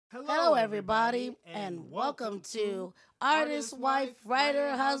Hello, everybody, and welcome to Artist, Wife,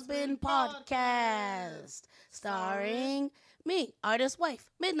 Writer, Husband Podcast, starring me, Artist,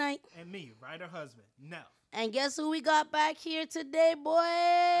 Wife, Midnight. And me, writer husband. No. And guess who we got back here today, boy?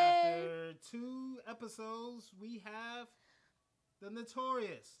 After 2 episodes, we have the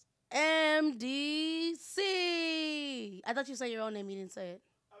Notorious. MDC. I thought you said your own name, you didn't say it.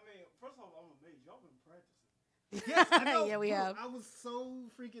 I mean, first of all, I'm amazed. Y'all been practicing. Yes, I know. Yeah, we bro, have. I was so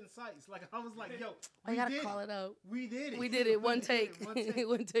freaking psyched. Like, I was like, yo, I gotta call it out. We did it. We did it. One take. One take.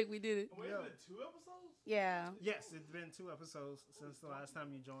 One take, we did it. Wait, Yo. it's been 2 episodes? Yeah. Yes, it's been 2 episodes since the last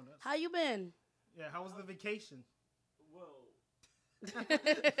time you joined us. How you been? Yeah, how was the vacation? Well, I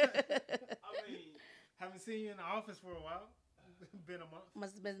mean, Haven't seen you in the office for a while. Been a month.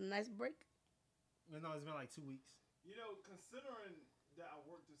 Must have been a nice break. No, it's been like 2 weeks. considering that I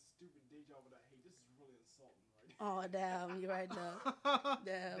work this stupid day job that I hate, this is really insulting, right? Oh, damn. You're right now.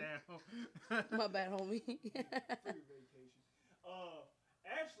 Damn. My bad, homie. Free vacation.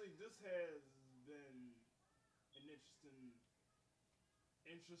 Actually, this has been an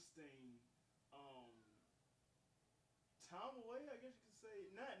interesting time away. I guess you could say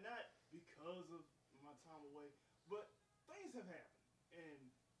not because of my time away, but things have happened,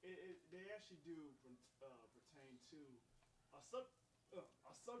 and they actually do pertain to a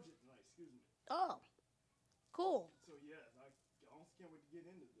subject tonight. Excuse me. Oh, cool. So yes, I almost can't wait to get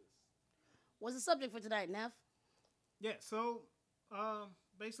into this. What's the subject for tonight, Neff? Yeah, so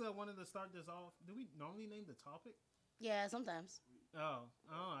basically I wanted to start this off. Do we normally name the topic? Yeah, sometimes. Oh,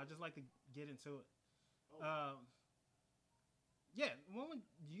 I just like to get into it. Oh. Yeah, when would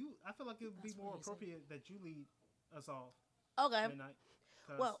you? I feel like it would be That's more what he said. appropriate that you lead us off Okay. midnight,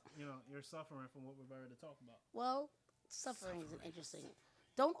 because Well- you're suffering from what we're about to talk about. Well, suffering is interesting.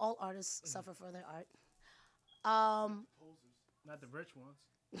 Don't all artists suffer for their art? Posers, Not the rich ones.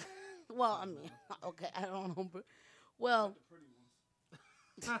 Well, I mean, okay, I don't know, but well, not the pretty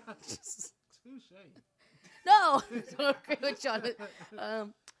ones. Touche. no, I don't agree with y'all.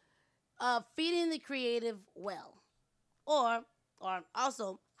 Feeding the creative well, or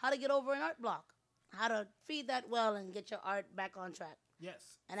also how to get over an art block, how to feed that well and get your art back on track.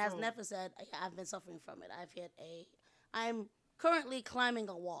 Yes. And as so, Nefa said, I've been suffering from it. I'm currently climbing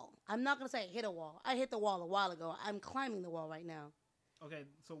a wall. I'm not gonna say I hit a wall. I hit the wall a while ago. I'm climbing the wall right now. okay,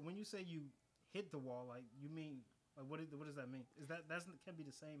 so when you say you hit the wall, like you mean like what does that mean? Is that can be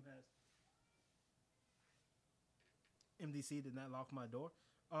the same as MDC did not lock my door?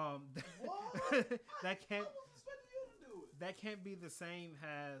 What? that can't. I was expecting you to do it. That can't be the same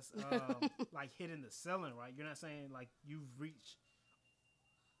as like hitting the ceiling, right? You're not saying like you've reached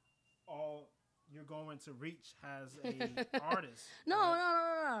all you're going to reach as a artist. No.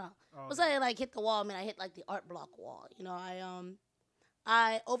 right? I was saying like hit the wall. I mean, I hit like the art block wall.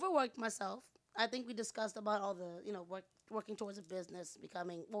 I overworked myself. I think we discussed about all the working towards a business,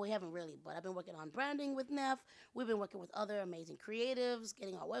 becoming well. We haven't really, but I've been working on branding with Neff. We've been working with other amazing creatives,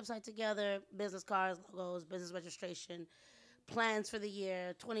 getting our website together, business cards, logos, business registration, plans for the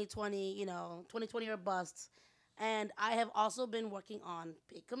year 2020. 2020 or bust. And I have also been working on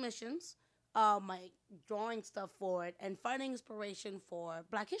big commissions, my drawing stuff for it, and finding inspiration for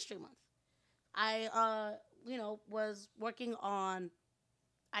Black History Month. I was working on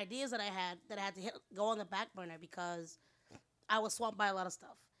ideas that I had to go on the back burner because I was swamped by a lot of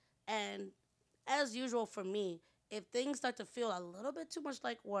stuff. And as usual for me, if things start to feel a little bit too much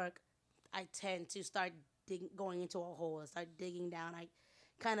like work, I tend to start going into a hole and start digging down. I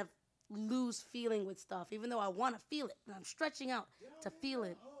kind of lose feeling with stuff, even though I want to feel it. And I'm stretching out to feel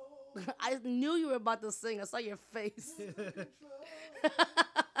it. I knew you were about to sing. I saw your face.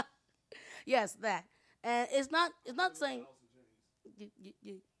 Yes, that. And it's not saying...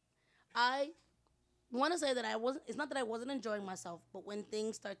 I want to say that it's not that I wasn't enjoying myself, but when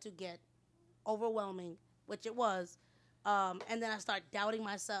things start to get overwhelming, which it was, and then I start doubting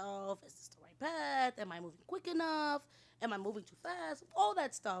myself, is this the right path? Am I moving quick enough? Am I moving too fast? All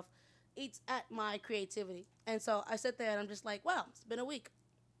that stuff eats at my creativity. And so I sit there and I'm just like, wow, it's been a week.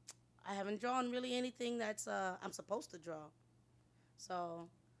 I haven't drawn really anything that's I'm supposed to draw. So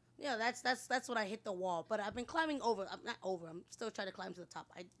yeah, that's when I hit the wall. But I've been climbing over. I'm not over. I'm still trying to climb to the top.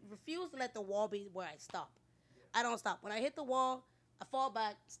 I refuse to let the wall be where I stop. I don't stop. When I hit the wall, I fall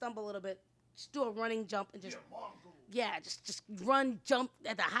back, stumble a little bit, just do a running jump and just just run, jump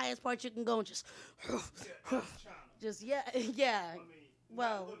at the highest part you can go and just just yeah. I mean,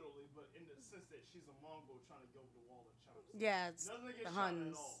 Well- not literally, but in the sense that she's a Mongol trying to go over the wall of China. Yeah, it's Nothing the against China at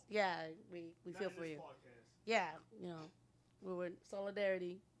Huns. all. Yeah, we Not feel in for this you. podcast. Yeah, we were in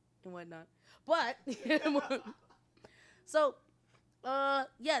solidarity and whatnot. But so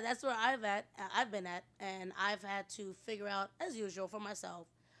Yeah, that's where I've been at, and I've had to figure out, as usual, for myself,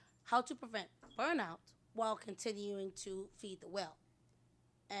 how to prevent burnout while continuing to feed the well.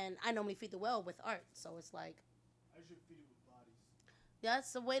 And I normally feed the well with art, so it's like I should feed it with bodies.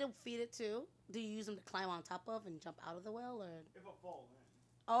 that's a way to feed it too. Do you use them to climb on top of and jump out of the well, or If I fall in.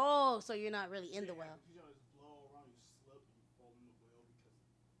 oh, so you're not really in the Yeah, well? you know, just blow around, you slip, and you fall in the well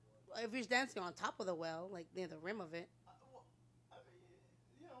because. If you're dancing on top of the well, like near the rim of it, Well, I mean,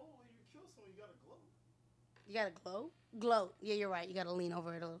 you know, when you kill someone, you gotta glow. you gotta glow. Glow. Yeah, you're right. You gotta lean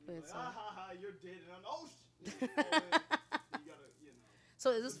over it a little You're bit. like, So, ah ha ha, you're dead, and I'm oh shit. You gotta, you know.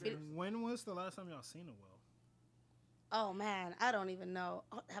 so is this feed? When was the last time y'all seen a well? Oh man, I don't even know.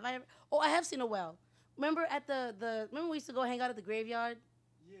 Oh, have I ever? Oh, I have seen a well. Remember at the remember we used to go hang out at the graveyard?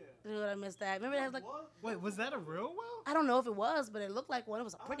 Yeah. Dude, I missed that. Remember it has like What? Wait, was that a real well? I don't know if it was, but it looked like one. It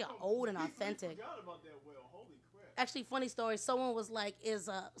was I pretty old and completely authentic. Forgot about that well. Holy crap. Actually, funny story. Someone was like, "Is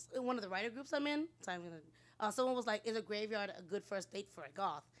in one of the writer groups I'm in?" So I'm gonna. Someone was like, "Is a graveyard a good first date for a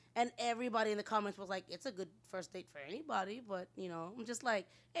goth?" And everybody in the comments was like, "It's a good first date for anybody," but you know, I'm just like,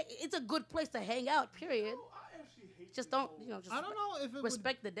 it's a good place to hang out. Period. No, I actually hate Just this don't, whole- you know, just I don't know if it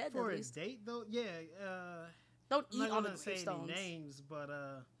respect the dead would, for at a least. date though. Yeah, Don't I'm eat not on the gonna say any gravestones. names, but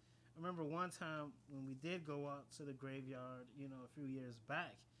I remember one time when we did go out to the graveyard, you know, a few years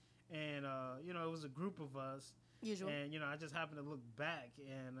back, and you know, it was a group of us, Usual. and you know, I just happened to look back,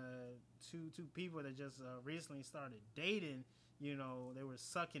 and two people that just recently started dating, you know, they were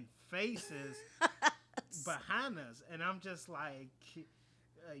sucking faces behind us, and I'm just like,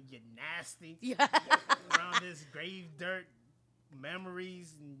 you nasty Yeah. around this grave dirt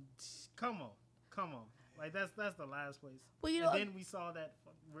memories, and come on. Like that's the last place. Well, you And know, then we saw that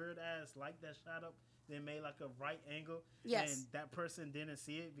weird ass light that shot up. They made like a right angle. Yes. And that person didn't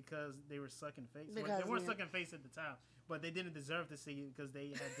see it because they were sucking face. Well, Because, they weren't yeah. sucking face at the time, but they didn't deserve to see it because they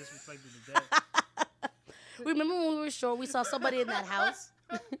had disrespected the dead. remember when we were sure we saw somebody in that house?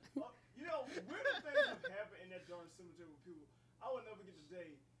 You know, weird things have happened in that darn cemetery with people. I would never get the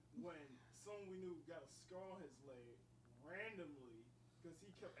day when someone we knew got a scar on his leg randomly because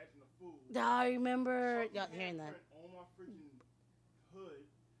he kept acting a fool. I remember Fucking y'all hearing that. handprint on my freaking hood.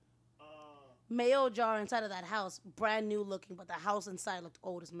 Mayo jar inside of that house, brand new looking, but the house inside looked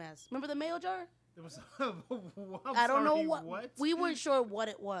old as mess. Remember the mayo jar? There was. I don't know sorry, what. We weren't sure what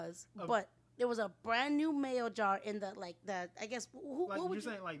it was, but there was a brand new mayo jar in the I guess who Like what would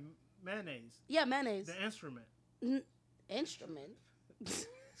you're you? saying, like mayonnaise, Yeah, mayonnaise the instrument. instrument.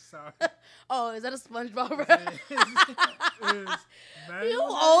 Sorry. Oh, is that a SpongeBob? Is You mayonnaise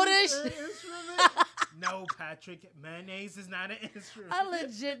oldish. an instrument? No, Patrick. Mayonnaise is not an instrument. I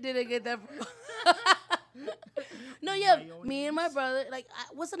legit didn't get that. No, yeah, me and my Mayonnaise. brother. Like,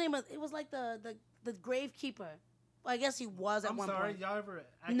 what's the name of? It was like the gravekeeper. Well, I guess he was at I'm one sorry, point. y'all ever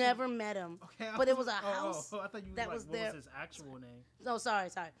actually, Never met him. Okay, But it was a house Oh, I thought you that like, was what there. was his actual name? No, sorry.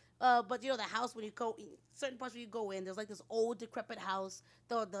 But you know the house when you go certain parts where you go in, there's like this old decrepit house.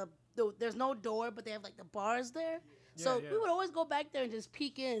 The there's no door, but they have like the bars there. So Yeah, we would always go back there and just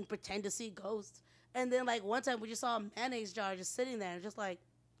peek in and pretend to see ghosts. And then like one time we just saw a mayonnaise jar just sitting there, and just like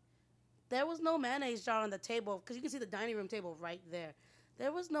there was no mayonnaise jar on the table because you can see the dining room table right there.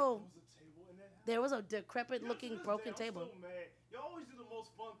 There was no. There was a table in that house. There was a decrepit You know, looking to this broken day, table. I'm so mad. Y'all always do the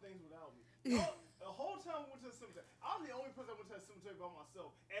most fun things without me. Y'all, the whole time we went to the cemetery, I'm the only person that went to the cemetery by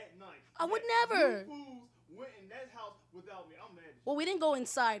myself at night. I would Yet never. You fools went in that house without me. I'm mad. Well, we didn't go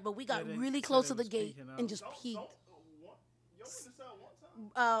inside, but we got they really said close they to the was gate peeking out. and just peeked. Y'all went inside one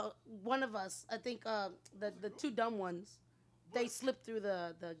time? One of us, I think, the two dumb ones, they slipped through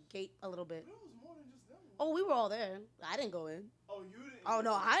the gate a little bit. But it was more than just them. Oh, we were all there. I didn't go in. Oh, you didn't? Oh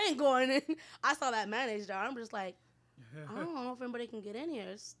no, I ain't going in. I saw that mayonnaise jar. I'm just like, I don't know if anybody can get in here.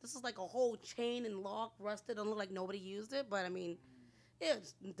 This is like a whole chain and lock, rusted. Don't look like nobody used it, but I mean,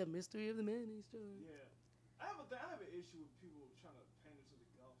 it's the mystery of the mayonnaise jar. Yeah. I have an issue with people trying to paint into the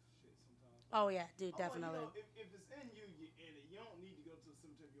golf shit sometimes. Oh yeah, dude, I'm like, definitely. if it's in you, you're in it. You don't need to go to the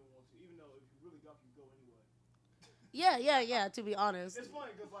cemetery if you don't want to. Even though if you really golf, you go anyway. Yeah. To be honest, It's funny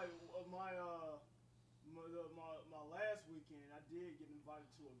because like my last weekend, I did get invited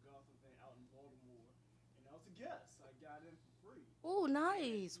to a golf event out in Baltimore, and I was a guest. I got in for free. oh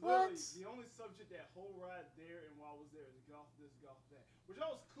nice. Literally, What? the only subject that whole ride there and while I was there is golf this, golf that, which I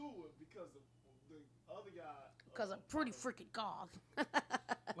was cool with because the other guy. Because I'm pretty freaking goth.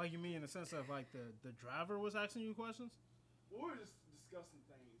 Like you mean in the sense of like the driver was asking you questions? We were just discussing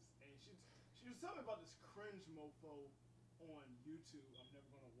things, and she was telling me about this cringe mofo on YouTube. I'm never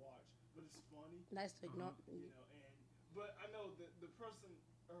gonna watch, but it's funny. Nice to ignore. You know, but I know the person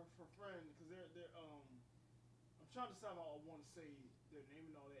or her friend because they're I'm trying to decide if I want to say their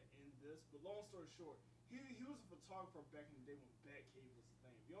name and all that in this, but long story short, he was a photographer back in the day when Batcave was the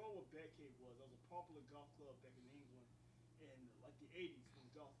thing. If you don't know what Batcave was, that was a popular golf club back in England in like the 80s when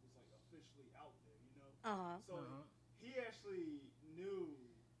golf was like officially out there, you know? So he actually knew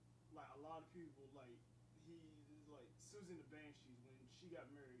like a lot of people, like he like Susie and the Banshees when she got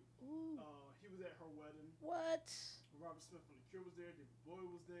married. He was at her wedding. What? Robert Smith from The Cure was there. David Bowie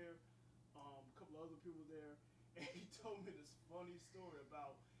was there. A couple of other people were there. And he told me this funny story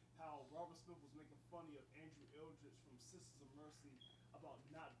about how Robert Smith was making funny of Andrew Eldridge from Sisters of Mercy about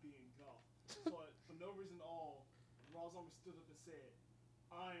not being goth. But for no reason at all, Rob Zombie stood up and said,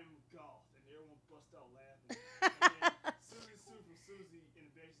 "I'm goth," and everyone bust out laughing. And then Susie Sue from Susie and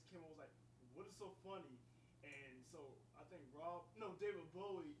the Banshees came over and was like, "What is so funny?" And so I think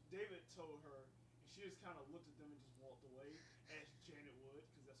David told her, and she just kind of looked at them and just walked away, as Janet would,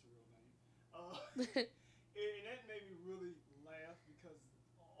 because that's her real name. And that made me really laugh because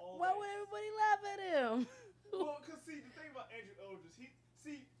why would everybody laugh at him? Well, because see, the thing about Andrew Eldridge,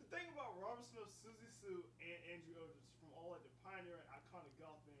 the thing about Robert Smith, Susie Sue, and Andrew Eldridge from all like the pioneer and iconic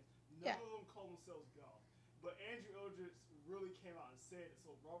goth bands, none of them call themselves goth. But Andrew Eldridge really came out and said it,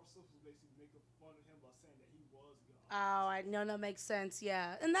 so Robert Smith was basically making fun of him by saying that he was goth. Oh, I know that makes sense.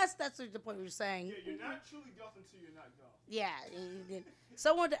 Yeah, and that's the point you're saying. Yeah, you're not truly goth until you're not goth. Yeah, you did.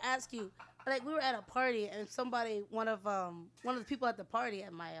 So I wanted to ask you, like we were at a party and somebody, one of the people at the party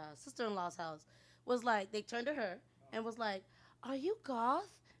at my sister-in-law's house, was like, they turned to her and was like, "Are you goth?"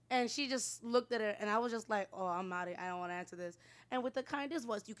 And she just looked at her, and I was just like, "Oh, I'm out of here. I don't want to answer this." And with the kindest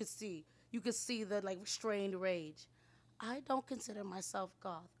voice, you could see the like restrained rage. I don't consider myself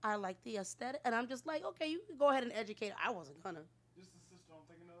goth. I like the aesthetic, and I'm just like, okay, you can go ahead and educate her. I wasn't gonna. This is the sister I'm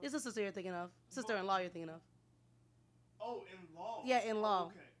thinking of? It's the sister you're thinking of. Sister-in-law you're thinking of. Oh, in-law? Yeah, in-law. Oh,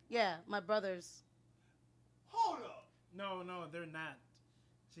 okay. Yeah, my brothers. Hold up. No, they're not.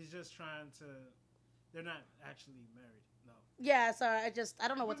 She's just trying to. They're not actually married. No. Yeah, sorry. I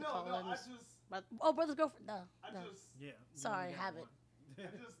don't know what to call them. Brother's girlfriend. No. Yeah. Sorry, habit. It's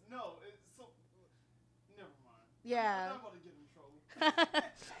so. Never mind. Yeah. I'm not about to get in trouble.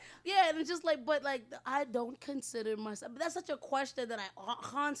 Yeah, and it's just like, but like, I don't consider myself. But that's such a question that I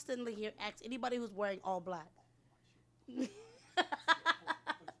constantly hear asked anybody who's wearing all black.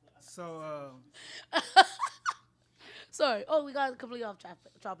 So. Sorry. Oh, we got completely off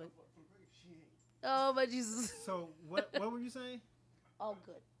topic. Oh my Jesus. So what were you saying? Oh,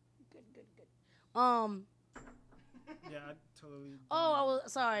 good. Yeah, I totally. Oh, I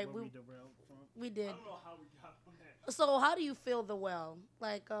was sorry. We did. I don't know how we got on that. So, how do you feel the well?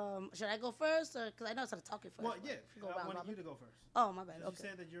 Like, should I go first, or because I know I started talking first? Well, yeah. I wanted wanted you to go first. Oh, my bad. Okay. You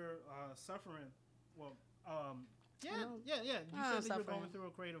said that you're suffering. Well, yeah. No. You said that you're suffering. going through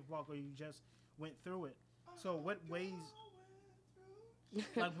a creative block, or you just went through it. So, what ways?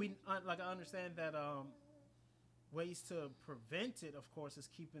 Like I understand that ways to prevent it, of course, is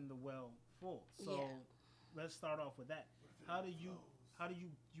keeping the well full. So, let's start off with that. How do you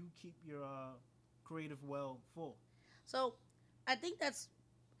keep your creative well full? So, I think that's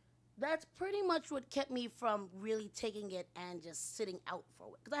pretty much what kept me from really taking it and just sitting out for a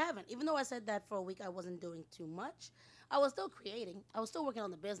week. Because I haven't. Even though I said that for a week, I wasn't doing too much. I was still creating. I was still working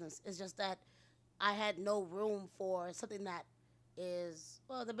on the business. It's just that I had no room for something that is,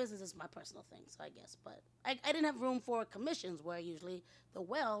 well, the business is my personal thing, so I guess. But I didn't have room for commissions, where usually the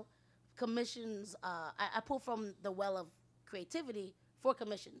well commissions, I pull from the well of creativity for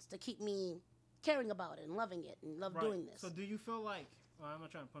commissions to keep me caring about it and loving it and doing this. So do you feel like, well, I'm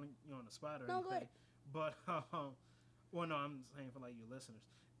not trying to put you on the spot or anything, go ahead. But, well, no, I'm saying for like your listeners.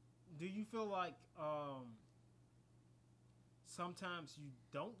 Do you feel like sometimes you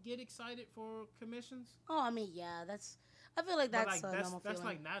don't get excited for commissions? Oh, I mean, yeah, I feel like that's a normal that's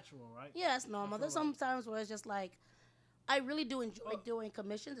feeling. like natural, right? Yeah, it's normal. There's some times where it's just like, I really do enjoy doing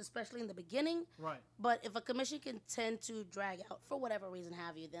commissions, especially in the beginning. Right. But if a commission can tend to drag out for whatever reason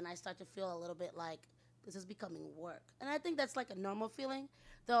have you, then I start to feel a little bit like this is becoming work. And I think that's like a normal feeling.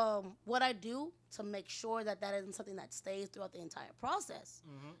 What I do to make sure that isn't something that stays throughout the entire process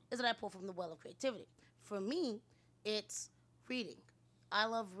is that I pull from the well of creativity. For me, it's reading. I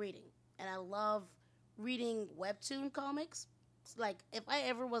love reading. And I love reading webtoon comics. It's like, if I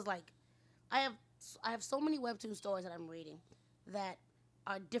ever was like, I have so many webtoon stories that I'm reading that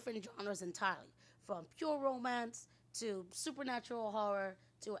are different genres entirely, from pure romance to supernatural horror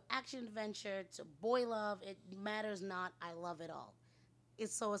to action adventure to boy love. It matters not. I love it all.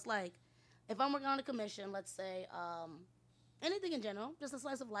 It's like, if I'm working on a commission, let's say anything in general, just a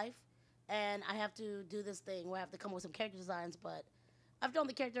slice of life, and I have to do this thing where I have to come up with some character designs, but I've drawn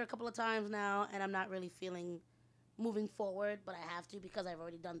the character a couple of times now, and I'm not really feeling moving forward, but I have to because I've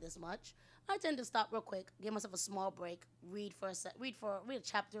already done this much. I tend to stop real quick, give myself a small break, read a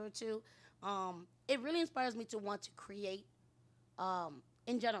chapter or two. It really inspires me to want to create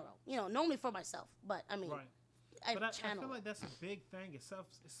in general. You know, normally for myself, but I mean, Right. I But I channel. feel like that's a big thing itself,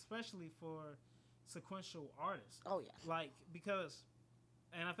 especially for sequential artists. Oh yeah. Like because,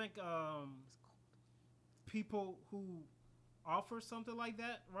 and I think people who offer something like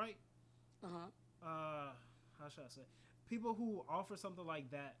that, right? Uh huh. How should I say? People who offer something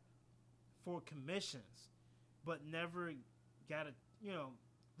like that for commissions, but never got a, you know,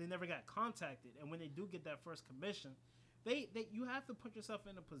 they never got contacted, and when they do get that first commission, they you have to put yourself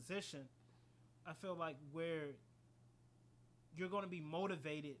in a position. I feel like where you're going to be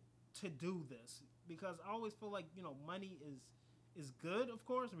motivated to do this because I always feel like money is good, of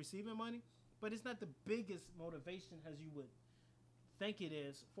course, receiving money, but it's not the biggest motivation as you would think it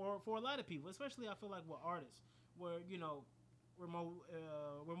is for a lot of people, especially I feel like with artists, where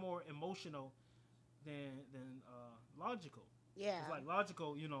we're more emotional than logical. Yeah. It's like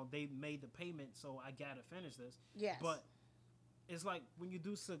logical, they made the payment, so I gotta finish this. Yes. But it's like when you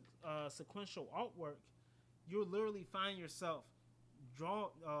do sequential artwork, you'll literally find yourself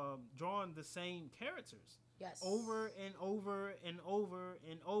drawing the same characters yes. over and over and over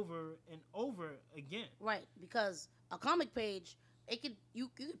and over and over again. Right, because a comic page, it could you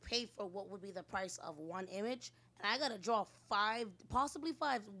could pay for what would be the price of one image, and I gotta draw possibly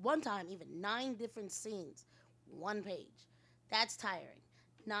five, one time even 9 different scenes, one page. That's tiring.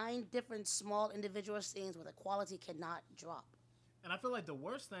 9 different small individual scenes where the quality cannot drop. And I feel like the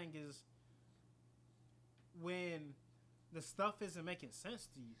worst thing is when the stuff isn't making sense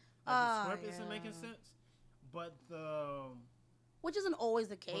to you. Like the script isn't making sense, but which isn't always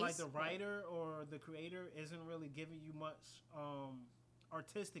the case. Or like the writer or the creator isn't really giving you much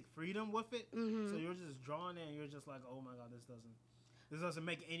artistic freedom with it. Mm-hmm. So you're just drawing it and you're just like, oh my god, this doesn't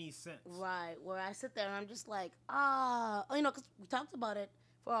make any sense. Right, where I sit there and I'm just like, because we talked about it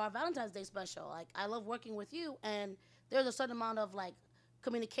for our Valentine's Day special. Like, I love working with you, and there's a certain amount of like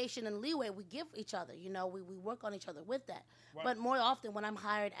communication and leeway we give each other. We work on each other with that. Right. But more often when I'm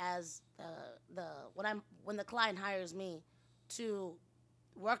hired as when the client hires me to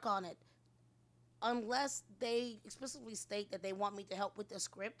work on it, unless they explicitly state that they want me to help with the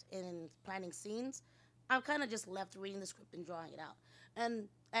script and planning scenes, I'm kind of just left reading the script and drawing it out. And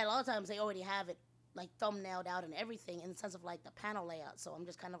a lot of times they already have it like thumbnailed out and everything in the sense of like the panel layout. So I'm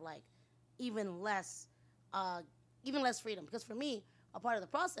just kind of like even less freedom, because for me, a part of the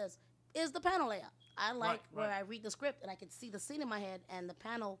process is the panel layout. I like where I read the script and I can see the scene in my head and the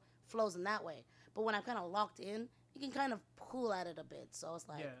panel flows in that way. But when I'm kind of locked in, you can kind of pull at it a bit. So it's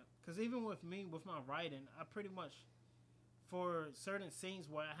like, yeah, because even with me, with my writing, I pretty much, for certain scenes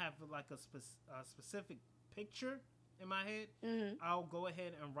where I have like a specific picture in my head, mm-hmm. I'll go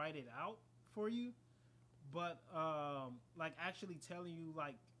ahead and write it out for you. But like actually telling you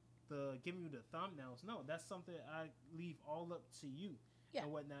like giving you the thumbnails, no, that's something I leave all up to you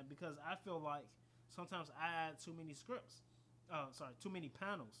and whatnot, because I feel like sometimes I add too many too many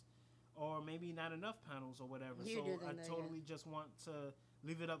panels, or maybe not enough panels or whatever. I totally just want to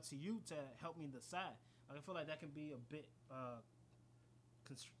leave it up to you to help me decide. Like, I feel like that can be a bit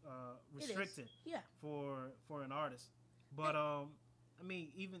restricted for an artist. But I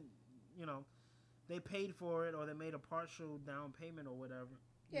mean, even they paid for it or they made a partial down payment or whatever.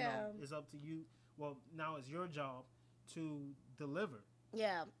 It's up to you. Well, now it's your job to deliver.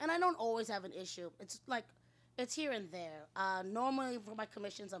 Yeah, and I don't always have an issue. It's like, it's here and there. Normally for my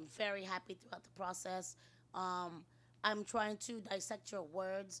commissions, I'm very happy throughout the process. I'm trying to dissect your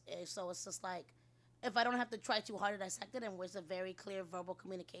words, so it's just like, if I don't have to try too hard to dissect it and there's a very clear verbal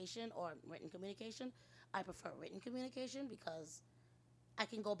communication or written communication, I prefer written communication because I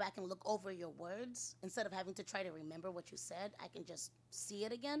can go back and look over your words instead of having to try to remember what you said. I can just see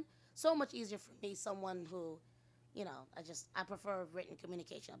it again. So much easier for me, someone who, I prefer written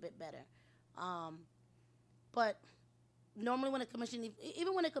communication a bit better. But normally when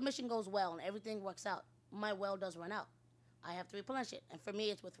even when a commission goes well and everything works out, my well does run out. I have to replenish it. And for me,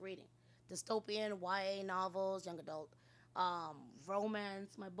 it's with reading. Dystopian, YA novels, young adult,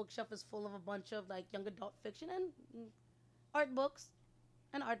 romance. My bookshelf is full of a bunch of like young adult fiction and art books,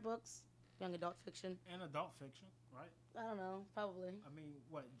 young adult fiction. And adult fiction, right? I don't know, probably. I mean,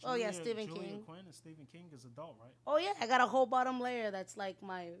 what? Stephen King. Julian Quinn and Stephen King is adult, right? Oh yeah, I got a whole bottom layer that's like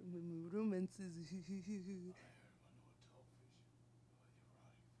my romances.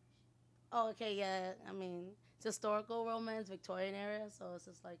 Oh, okay, yeah. I mean, it's historical romance, Victorian era, so it's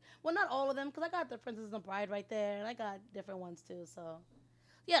just like, well, not all of them, because I got The Princess and the Bride right there, and I got different ones too, so.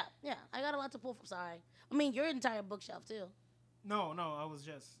 Yeah, yeah. I got a lot to pull from. Sorry. I mean, your entire bookshelf too. No, no, I was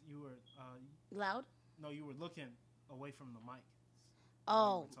just you were. Loud. No, you were looking away from the mic while you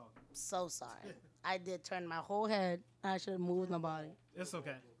Oh, were talking. so sorry. I did turn my whole head. I should have moved my body. It's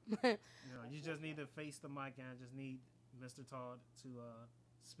okay. You know, you just need to face the mic, and I just need Mr. Todd to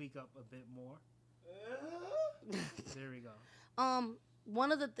speak up a bit more. There we go.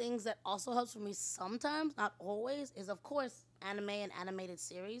 One of the things that also helps for me sometimes, not always, is of course anime and animated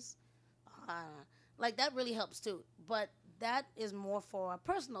series. Like that really helps too. But that is more for a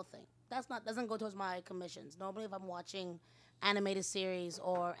personal thing. That's not doesn't go towards my commissions. Normally, if I'm watching animated series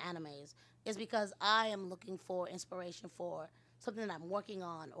or animes, it's because I am looking for inspiration for something that I'm working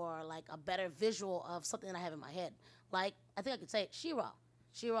on or like a better visual of something that I have in my head. Like I think I could say it, She-Ra.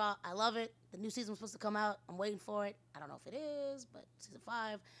 She-Ra, I love it. The new season's supposed to come out. I'm waiting for it. I don't know if it is, but season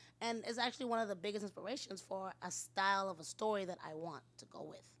 5. And it's actually one of the biggest inspirations for a style of a story that I want to go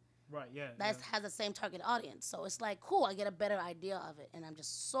with. Right, yeah. That has the same target audience. So it's like, cool, I get a better idea of it. And I'm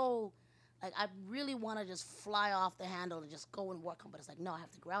just so, like, I really want to just fly off the handle and just go and work on it. But it's like, no, I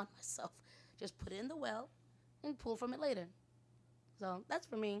have to ground myself. Just put it in the well and pull from it later. So that's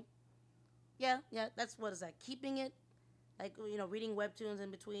for me. Yeah, that's what is that? Keeping it, like, you know, reading webtoons in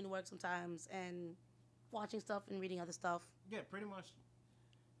between work sometimes and watching stuff and reading other stuff. Yeah, pretty much.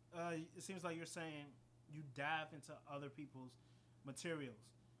 It seems like you're saying you dive into other people's materials.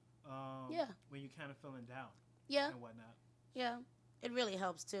 Yeah. When you're kind of feeling down. Yeah. And whatnot. Yeah. It really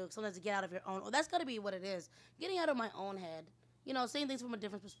helps too. Sometimes to get out of your own. Oh, that's got to be what it is. Getting out of my own head. You know, seeing things from a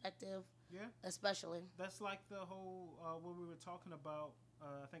different perspective. Yeah. Especially. That's like the whole what we were talking about.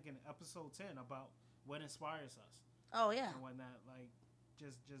 I think in episode 10 about what inspires us. Oh yeah. And whatnot, like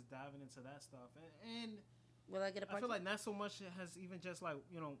just diving into that stuff. And will I get a part? I feel like not so much has even just like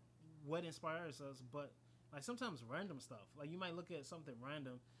what inspires us, but like sometimes random stuff. Like you might look at something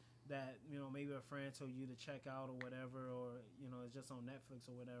random that maybe a friend told you to check out or whatever, or it's just on Netflix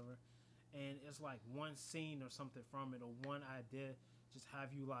or whatever, and it's like one scene or something from it or one idea just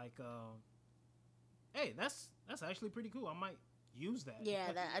have you like, hey, that's actually pretty cool. I might use that.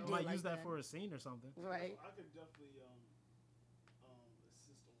 Yeah, I might like use that that for a scene or something. Right. I could definitely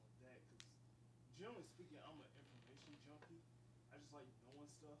assist on that because generally speaking, I'm an information junkie. I just like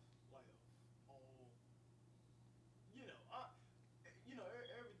knowing stuff, like all.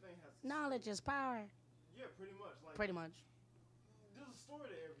 Everything has knowledge is power. Yeah, pretty much. Like pretty much. There's a story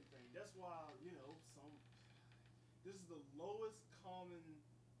to everything. That's why this is the lowest common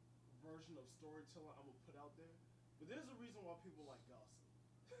version of storytelling I'm gonna put out there. But there's a reason why people like gossip.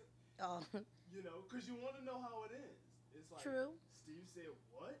 Oh. Because you want to know how it ends. It's like true. Steve said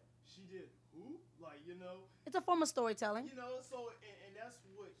what? She did who? Like It's a form of storytelling. So and that's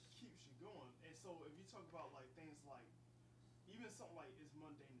what keeps you going. And so if you talk about like things like even something like as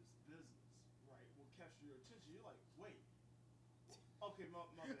mundane as business, right, will capture your attention. You're like, wait, okay, my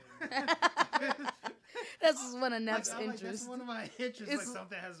bad. That's one of Neff's That's interests. one of my interests. Like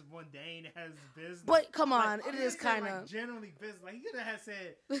something has mundane, has business. But come on, like, it is kind of generally business. Like he could have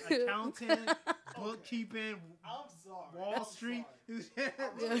said accounting, bookkeeping. I'm sorry. Wall Street. I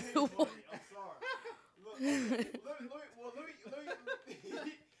really hate money. I'm sorry. Look, let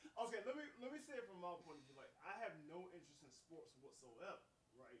me say it from my point of view. Like I have no interest in sports whatsoever,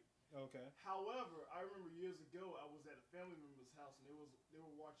 right? Okay. However, I remember years ago I was at a family member's house and they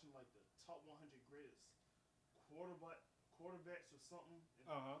were watching like the top 100 greatest quarterbacks or something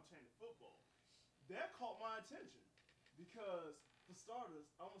pertaining to football. That caught my attention because for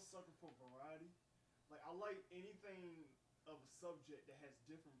starters, I'm a sucker for variety. Like I like anything of a subject that has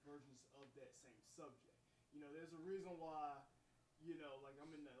different versions of that same subject. There's a reason why, like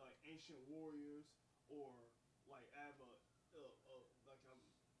I'm in the like ancient warriors or like I have like I'm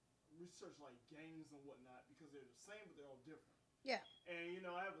research like gangs and whatnot because they're the same but they're all different. Yeah. And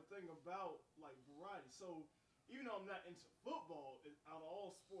I have a thing about like variety. So even though I'm not into football, out of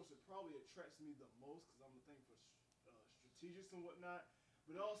all sports, it probably attracts me the most because I'm a thing for strategics and whatnot.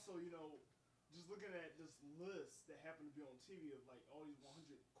 But also, just looking at this list that happened to be on TV of like all these 100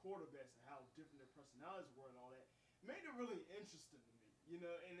 quarterbacks and how different their personalities were and all that, made it really interesting to me.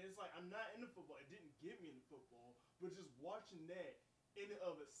 And it's like I'm not into football. It didn't get me into football, but just watching that in and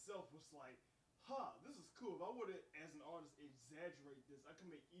of itself was like, this is cool. If I were to, as an artist, exaggerate this, I could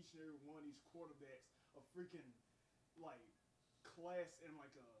make each and every one of these quarterbacks a freaking like class in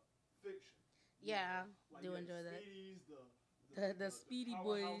like a fiction. Yeah, like do enjoy that. Speedies, the Speedy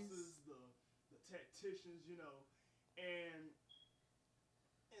boys, the tacticians, and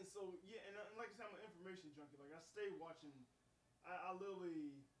so yeah, and like I said, I'm an information junkie. Like I stay watching. I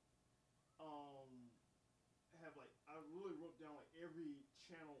literally have like I really wrote down like every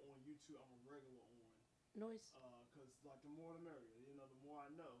channel on YouTube I'm a regular on. Noise. Because like the more the merrier, you know, the more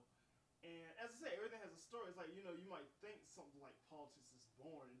I know. And as I say, everything has a story. It's like, you know, you might think something like politics is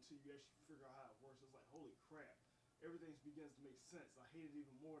boring until you actually figure out how it works. It's like, holy crap, everything begins to make sense. I hate it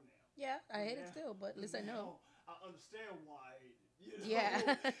even more now. Yeah, I hate it Now- still, but at least I know. I understand why I hate it. You know?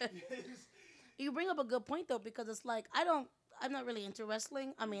 Yeah. It's- You bring up a good point though, because it's like I'm not really into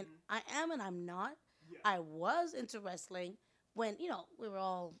wrestling. I mean, Mhm. I am and I'm not. yeah. I was into wrestling when, we were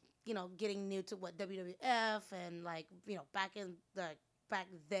all, getting new to what WWF and like, back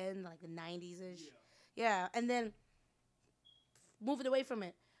then, like the 90s ish. yeah. Yeah. And then moving away from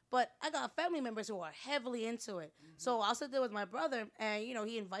it. But I got family members who are heavily into it. So I'll sit there with my brother and,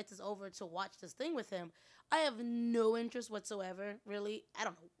 he invites us over to watch this thing with him. I have no interest whatsoever, really. I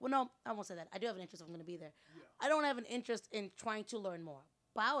don't know. Well, no, I won't say that. I do have an interest if I'm going to be there. Yeah. I don't have an interest in trying to learn more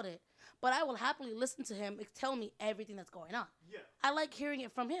about it, but I will happily listen to him tell me everything that's going on. Yeah. I like hearing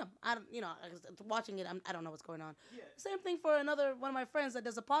it from him. I don't, watching it, I don't know what's going on. Yeah. Same thing for one of my friends that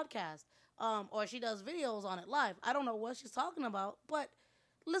does a podcast, or she does videos on it live. I don't know what she's talking about, but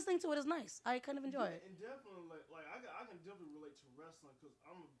listening to it is nice. I kind of enjoy it. And definitely, like I can definitely relate to wrestling because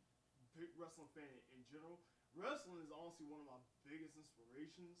I'm a big wrestling fan in general. Wrestling is honestly one of my biggest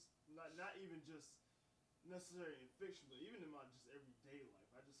inspirations. Not even just necessarily in fiction, but even in my just everyday life.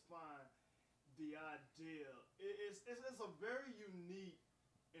 I just find the idea it's a very unique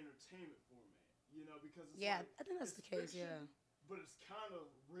entertainment format. You know, because it's Yeah, like, I think that's it's the case. fiction, Yeah. but it's kind of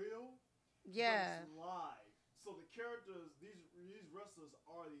real. Yeah. But it's live. So the characters, these wrestlers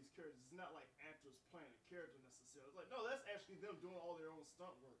are these characters. It's not like actors playing a character necessarily. It's like, no, that's actually them doing all their own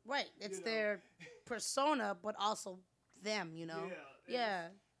stunt work. Right. It's You know? their persona, but also them.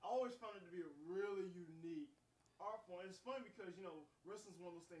 Yeah. I always found it to be a really unique art form. And it's funny because, wrestling's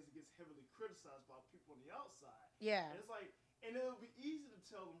one of those things that gets heavily criticized by people on the outside. Yeah. And it's like, and it'll be easy to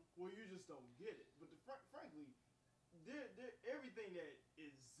tell them, well, you just don't get it. But frankly, everything that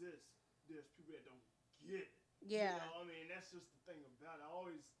exists, there's people that don't get it. Yeah. I mean, that's just the thing about it. I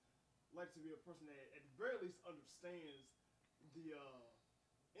always like to be a person that at the very least understands the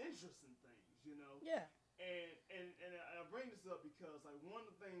interest in things. Yeah. And I bring this up because like one of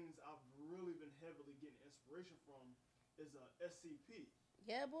the things I've really been heavily getting inspiration from is SCP.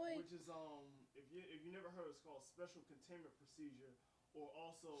 Yeah, boy. Which is if you never heard, it's called Special Containment Procedure, or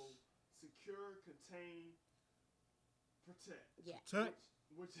also Secure, Contain, Protect. Yeah.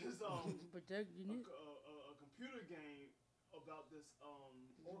 Which is Protect you need. a computer game about this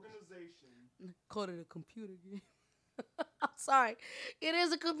organization. Call it a computer game. I'm sorry. It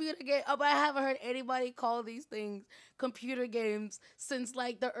is a computer game, but I haven't heard anybody call these things computer games since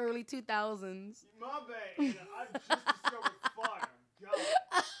like the early 2000s. My bad. And I just discovered fire.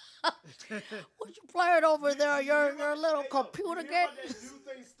 God. What you playing over there? Your hear about- little hey, yo, computer you game? hear about that new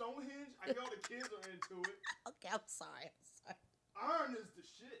thing, Stonehenge? I know the kids are into it. Okay, I'm sorry. Iron is the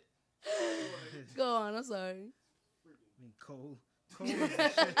shit. Anyway, Go on. I'm sorry. freaking- I mean, coal. Coal is the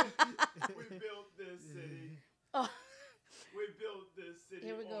shit. we built this city. Oh, We built this city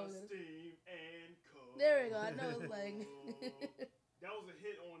Here we go, on then. steam and coal. there we go. I know it's like. That was a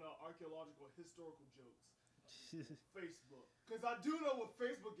hit on archaeological historical jokes. Facebook. Because I do know what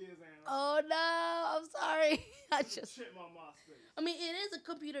Facebook is, Anna. Oh no! I'm sorry. I just. Check my MySpace. I mean, it is a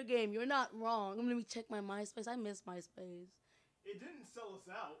computer game. You're not wrong. Let me check my MySpace. I miss MySpace. It didn't sell us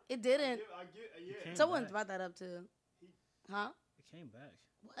out. It didn't. I get yeah. came Someone back. brought that up too. Huh? It came back.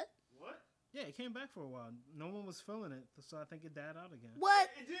 What? What? Yeah, it came back for a while. No one was feeling it, so I think it died out again. What?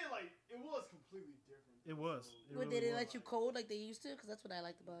 It did it was completely different. It was. So- It What, really did it was. let you code like they used to? Because that's what I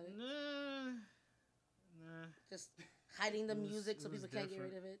liked about it. Nah. Just hiding the It was- music so it was people can't get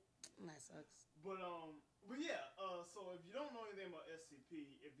rid different. of it. That sucks. But yeah. So if you don't know anything about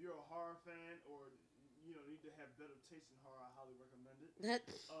SCP, if you're a horror fan or need to have better taste in horror, I highly recommend it.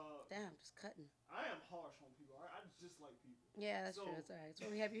 Damn, just cutting. I am harsh on people. I just like people. Yeah, that's So- true. That's all right. That's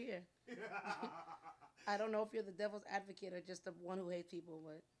why we have you here. I don't know if you're the devil's advocate or just the one who hates people,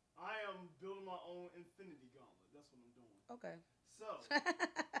 but I am building my own Infinity Gauntlet. That's what I'm doing. okay. So,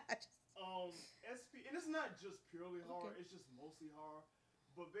 SCP, and it's not just purely horror. Okay. It's just mostly horror.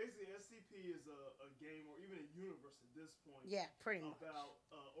 But basically, SCP is a game or even a universe at this point. Yeah, pretty much. About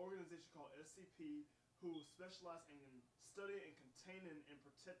an organization called SCP who specialize in studying and containing and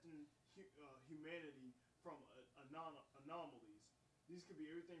protecting humanity from anomalies. These could be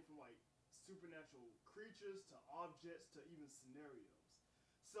everything from like supernatural creatures to objects to even scenarios.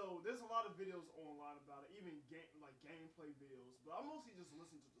 So there's a lot of videos online about it, even gameplay videos. But I mostly just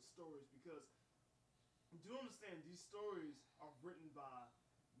listen to the stories because do understand these stories are written by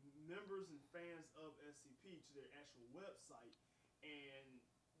members and fans of SCP to their actual website, and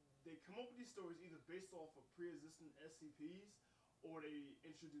they come up with these stories either based off of pre-existing SCPs or they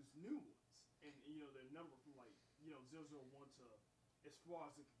introduce new ones, and their number from like 001 to as far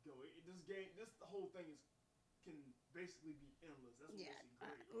as it could go. This whole thing can basically be endless. That's what Yeah. makes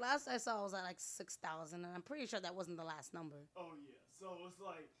it great. Last I saw was at like 6,000, and I'm pretty sure that wasn't the last number. Oh yeah, so it's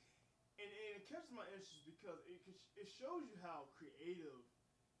like, and it catches my interest because it shows you how creative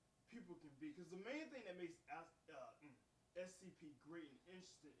people can be. Because the main thing that makes SCP great and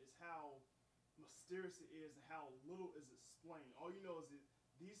interesting is how mysterious it is and how little is explained. All you know is that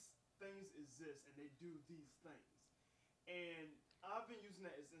these things exist and they do these things. And I've been using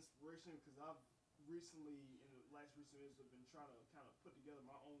that as inspiration because I've recently, in the last recent years, I've been trying to kind of put together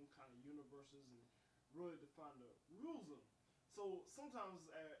my own kind of universes and really define the rules of them. So sometimes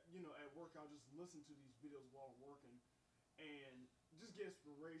at work I'll just listen to these videos while I'm working and just get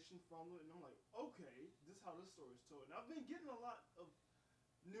inspiration from it. And I'm like, okay, this is how this story is told. And I've been getting a lot of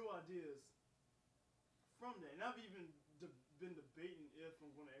new ideas from that. And I've even been debating if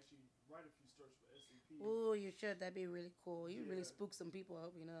I'm going to actually write a few stories for SCP. Ooh, you should. That'd be really cool. You really Yeah. spook some people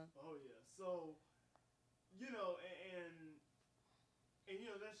up, Oh yeah. So, and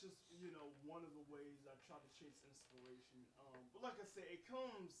that's just one of the ways I try to chase inspiration. But like I said, it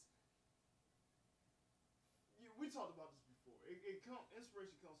comes. We talked about this before.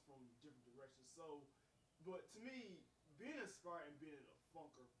 Inspiration comes from different directions. So, but to me, being inspired and being in a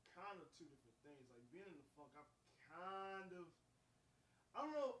funk are kind of two different things. Like being in a funk, I don't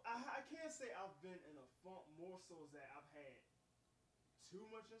know. I can't say I've been in a funk more so as that I've had too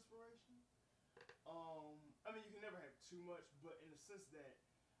much inspiration. I mean, you can never have too much, but in the sense that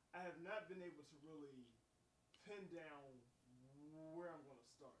I have not been able to really pin down where I'm going to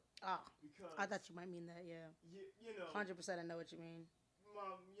start. Oh, Because I thought you might mean that, yeah. 100% I know what you mean.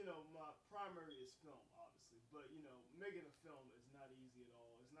 my primary is film, obviously, but making a film is not easy at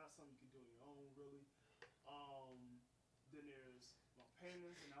all. It's not something you can do on your own, really. Then there's my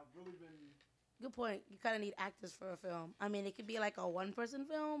paintings, and I've really been. Good point. You kind of need actors for a film. I mean, it could be like a one-person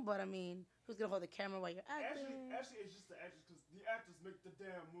film, but I mean, who's going to hold the camera while you're acting? Actually, it's just the actors, because the actors make the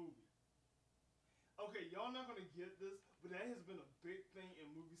damn movie. Okay, y'all not gonna get this, but that has been a big thing in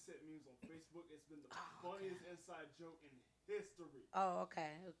movie set memes on Facebook. It's been the funniest inside joke in history. Oh,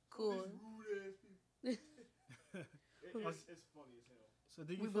 okay. Cool. These rude ass people. It's funny as hell. So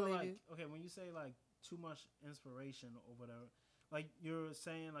do you We feel believe like you. okay when you say like too much inspiration or whatever, like you're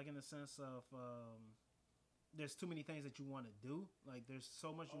saying like in the sense of there's too many things that you want to do, like there's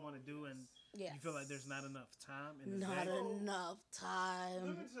so much you want to do, and Yes. you feel like there's not enough time in the Not day. enough Let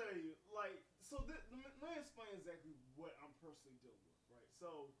time. me tell you, like, so let me explain exactly what I'm personally dealing with, right?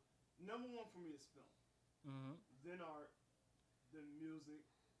 So, number one for me is film, Mm-hmm. then art, then music,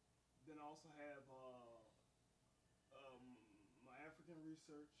 then I also have my African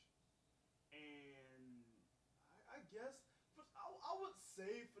research, and I guess I would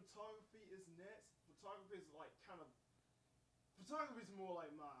say photography is next. Photography is like photography is more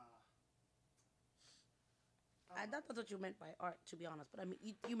like my. I thought that's what you meant by art, to be honest. But I mean,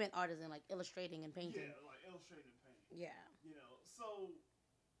 you meant art as in like illustrating and painting. Yeah, like illustrating and painting. Yeah. So,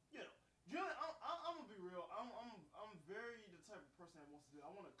 generally, I'm gonna be real. I'm very the type of person that wants to do. I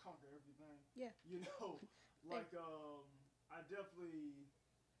want to conquer everything. Yeah. Like I definitely,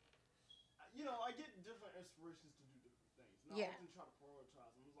 I get different inspirations to do different things. And I Yeah. often try to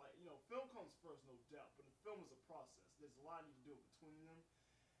prioritize them. It's like film comes first, no doubt, but the film is a process. There's a lot you can do between them,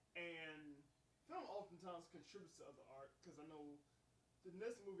 and film oftentimes contributes to other art because I know the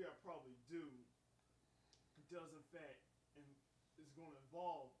next movie I probably do does in fact and is going to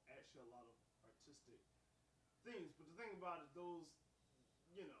involve actually a lot of artistic things. But the thing about it, those,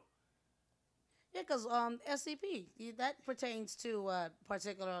 Yeah, because SCP, that pertains to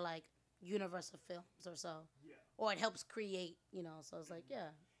particular like universe of films or so, yeah. or it helps create, So it's like,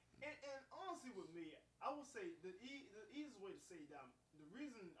 yeah. And honestly, with me, I would say the easiest way to say that the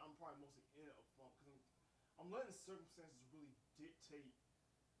reason I'm probably mostly in a funk because I'm letting circumstances really dictate,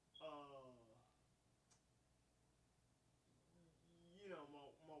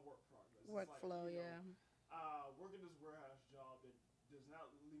 my work progress. Workflow, yeah. Working this warehouse job that does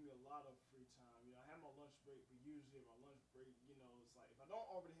not leave me a lot of free time. I have my lunch break, but usually at my lunch break, it's like if I don't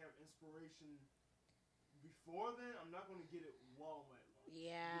already have inspiration before then, I'm not going to get it while I'm at lunch.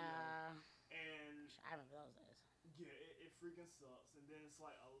 Yeah. And I remember those days. yeah, it freaking sucks. And then it's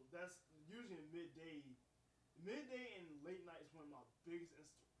like that's usually in midday. Midday and late night is when my biggest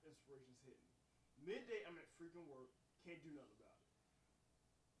inspirations hit me. Midday, I'm at freaking work, can't do nothing about it.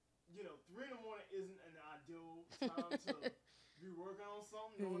 3 in the morning isn't an ideal time to be working on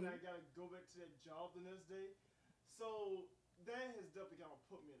something, knowing that I gotta go back to that job the next day. So, that has definitely kind of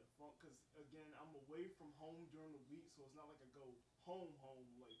put me in a funk because again, I'm away from home during the week, so it's not like I go home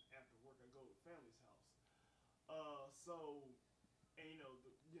like after work. I go to family's house. So and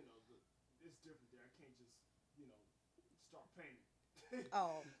it's different there. I can't just start painting.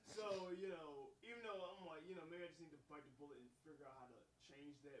 Oh, So even though I'm like maybe I just need to bite the bullet and figure out how to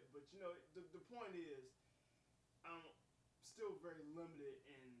change that. But the point is I'm still very limited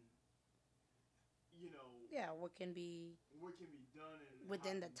in yeah. What can be what can be done and how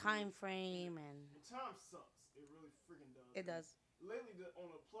within I the can do time it. frame, And, and and time sucks. It really freaking does. it does. Lately, on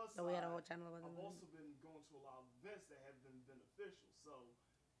the plus So we had a whole side, channel about I've it. also been going to a lot of events that have been beneficial. So,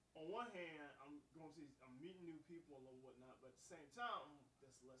 on one hand, I'm meeting new people and whatnot, but at the same time,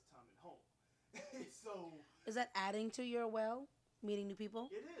 that's less time at home. So, Is that adding to your meeting new people?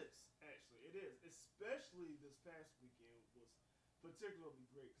 it is actually, it is. Especially this past weekend was particularly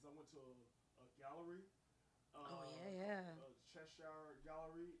great because I went to a gallery. Oh yeah. Cheshire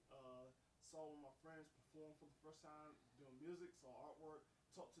Gallery. Saw one of my friends perform for the first time doing music, saw artwork,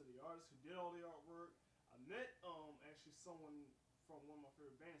 talked to the artist who did all the artwork. I met actually someone from one of my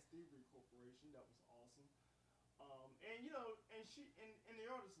favorite bands, Thievery Corporation. That was awesome. And the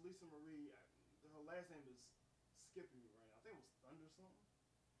artist Lisa Marie, her last name is skipping me right now. I think it was Thunder something.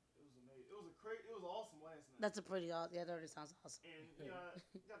 It was amazing. It was awesome last night. That's a pretty awesome. Yeah, that already sounds awesome. And I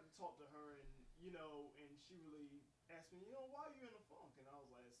got to talk to her, and and she really asked me, why are you in the funk? And I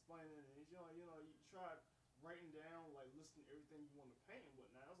was like explaining, and you tried writing down, like listing everything you want to paint and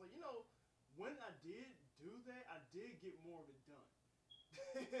whatnot. I was like, when I did do that, I did get more of it done.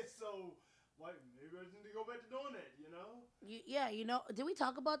 So, like, maybe I just need to go back to doing that, Yeah, did we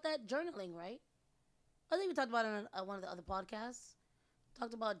talk about that journaling? Right? I think we talked about it on one of the other podcasts.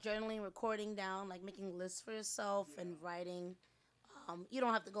 Talked about journaling, recording down, like making lists for yourself and writing. You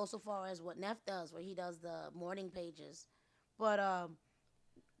don't have to go so far as what Neff does, where he does the morning pages, but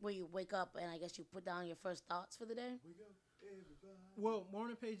where you wake up and I guess you put down your first thoughts for the day. Wake up, everybody. Well,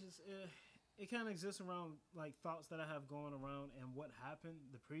 morning pages, it kind of exists around like thoughts that I have going around and what happened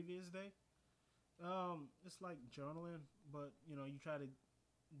the previous day. It's like journaling, but you try to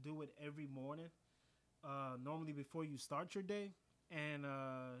do it every morning. Normally before you start your day, and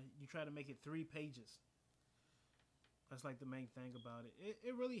you try to make it 3 pages. That's like the main thing about it.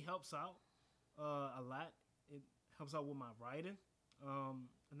 It really helps out a lot. It helps out with my writing. I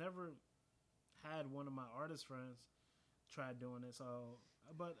never had one of my artist friends try doing it. So,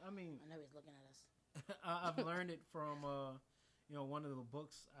 but I mean, I know he's looking at us. I've learned it from one of the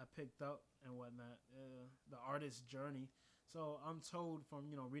books I picked up and whatnot, The Artist's Journey. So I'm told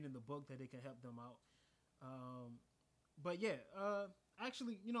from reading the book that it can help them out. But yeah,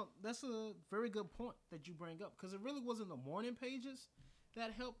 actually, that's a very good point that you bring up because it really wasn't the morning pages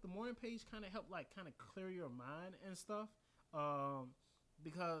that helped. The morning page kind of helped, like, kind of clear your mind and stuff.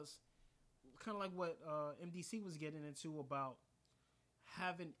 Because kind of like what MDC was getting into about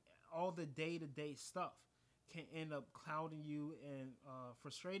having all the day-to-day stuff can end up clouding you and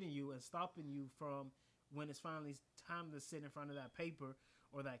frustrating you and stopping you from when it's finally time to sit in front of that paper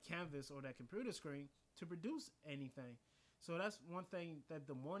or that canvas or that computer screen to produce anything. So that's one thing that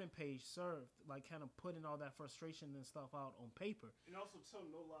the morning page served, like kind of putting all that frustration and stuff out on paper. And also tell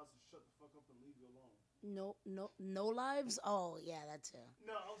No Lies to shut the fuck up and leave you alone. No lives. Oh yeah, that too.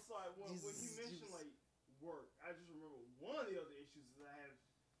 No, I'm sorry. When he Jesus. mentioned like work, I just remember one of the other issues is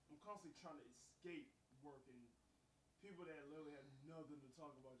I'm constantly trying to escape work, and people that literally have nothing to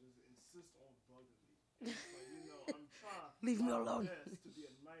talk about just insist on bugging me. And it's like, I'm trying Leave me my alone. best to be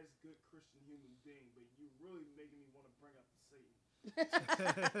a nice, good Christian human being, but you're really making me want to bring up the Satan.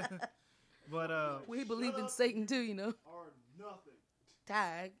 But We Shut believe in up Satan too, or nothing.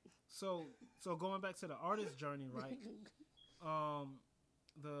 Tag. so going back to the artist journey, right?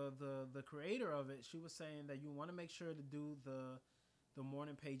 The creator of it, she was saying that you want to make sure to do the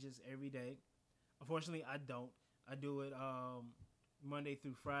morning pages every day. Unfortunately, I don't. I do it Monday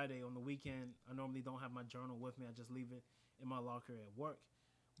through Friday. On the weekend, I normally don't have my journal with me. I just leave it in my locker at work.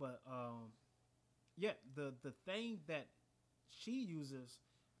 But yeah, the thing that she uses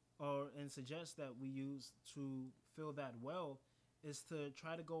and suggests that we use to fill that well is to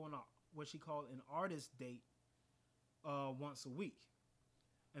try to go on what she called an artist date once a week.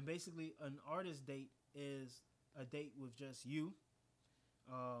 And basically, an artist date is a date with just you.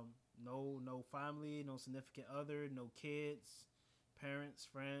 No family, no significant other, no kids, parents,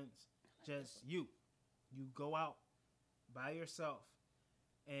 friends, just you. You go out by yourself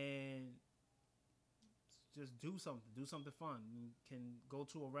and just do something fun. You can go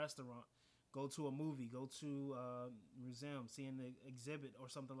to a restaurant, go to a movie, go to a museum, see an exhibit or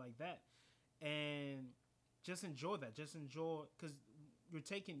something like that. And just enjoy that. Just enjoy, because you're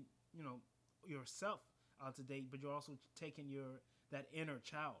taking, you know, yourself out to date, but you're also taking that inner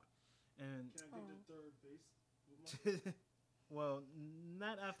child. And Can I get the third base? With my well,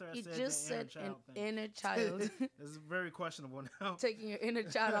 not after I You said just the inner said an child thing. inner child. It's very questionable now. Taking your inner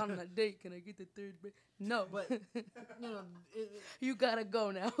child on a date. Can I get the third base? No, But you know, you gotta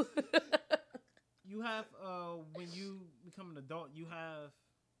go now. you have when you become an adult, you have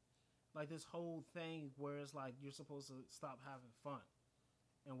like this whole thing where it's like you're supposed to stop having fun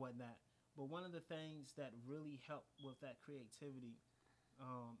and whatnot. But one of the things that really help with that creativity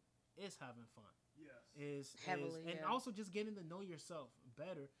is having fun. yes. Heavily, And yeah. also just getting to know yourself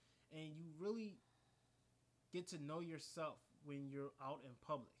better, and you really get to know yourself when you're out in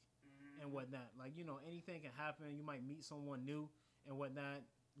public and whatnot. Like, you know, anything can happen. You might meet someone new and whatnot,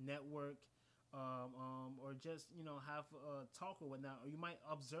 network, or just, you know, have a talk or whatnot. Or you might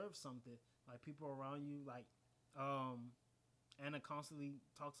observe something, like people around you. Like, Anna constantly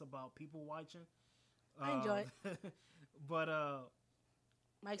talks about people watching. I enjoy it. But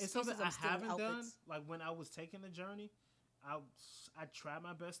My it's excuse something is I I'm stealing haven't done. outfits. Like when I was taking the journey, I try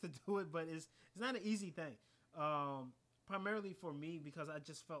my best to do it, but it's not an easy thing. Primarily for me, because I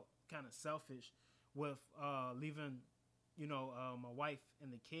just felt kind of selfish with leaving, you know, my wife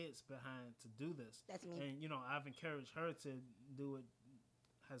and the kids behind to do this. That's me. And you know, I've encouraged her to do it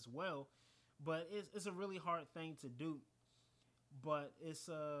as well, but it's a really hard thing to do. But it's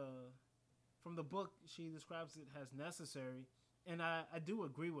from the book, she describes it as necessary, and I do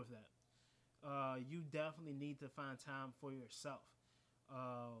agree with that. You definitely need to find time for yourself,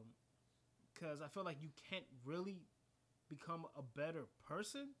 because I feel like you can't really become a better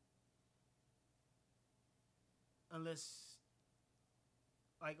person unless,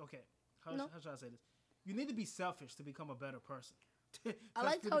 like, okay, how should I say this? You need to be selfish to become a better person. I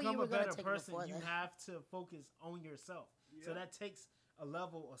like to how become you were a gonna better take it person, before you that. have to focus on yourself. So Yeah. that takes a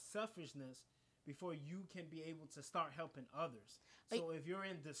level of selfishness before you can be able to start helping others. So if you're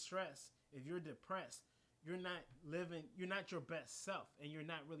in distress, if you're depressed, you're not your best self, and you're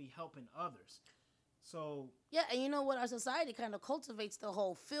not really helping others. So Yeah, and you know what? Our society kind of cultivates the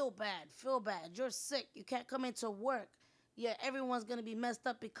whole feel bad. You're sick. You can't come into work. Yeah, everyone's gonna be messed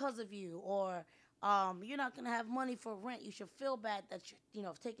up because of you, or you're not gonna have money for rent. You should feel bad that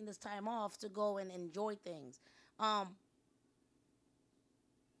you're taking this time off to go and enjoy things.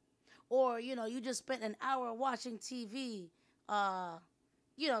 Or you just spent an hour watching TV.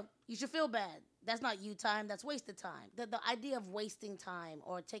 You should feel bad. That's not you time. That's wasted time. The idea of wasting time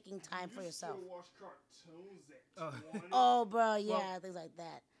or taking time for You yourself. Still watch cartoons at 20? Oh, bro, yeah, Well, things like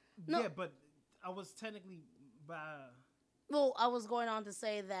that. No. yeah, but I was technically by. Well, I was going on to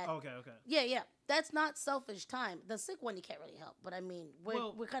say that. Okay. Yeah, that's not selfish time. The sick one you can't really help, but I mean,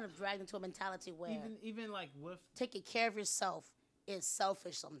 Well, we're kind of dragged into a mentality where Even like with taking care of yourself is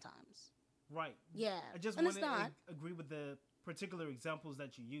selfish sometimes. right. Yeah, I just and wanted it's not. to agree with the particular examples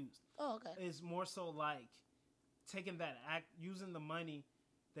that you used. Oh, okay. It's more so like taking that using the money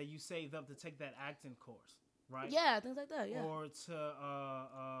that you saved up to take that acting course, right? Yeah, things like that. Yeah. Or to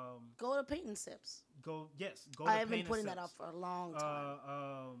Go to paint and sips. go to I've been Paint and putting that Sips. off for a long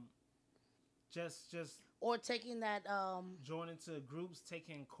time. Just Or taking that. join into groups,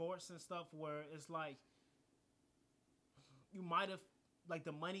 taking course and stuff where it's like you might have, like,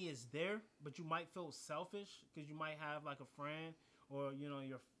 the money is there, but you might feel selfish because you might have like a friend, or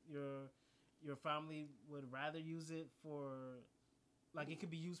your family would rather use it for, like, it could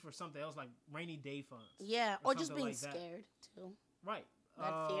be used for something else, like rainy day funds. Yeah, or just something being like that. scared too. Right.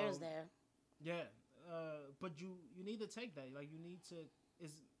 That fear is there. Yeah, but you need to take that. Like, you need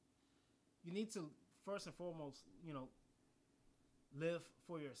to first and foremost, live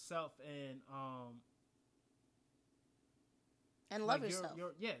for yourself And love like yourself.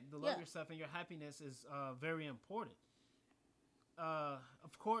 love yourself, and your happiness is very important.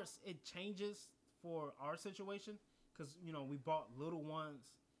 Of course, it changes for our situation because we brought little ones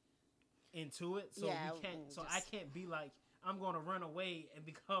into it, so Yeah, we can't. So I can't be like, I'm going to run away and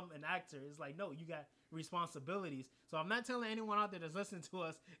become an actor. It's like, no, you got responsibilities. So I'm not telling anyone out there that's listening to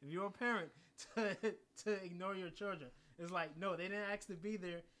us, if you're a parent, to ignore your children. It's like, no, they didn't ask to be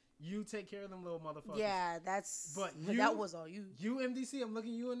there. You take care of them little motherfuckers. Yeah, that was all you. You, MDC, I'm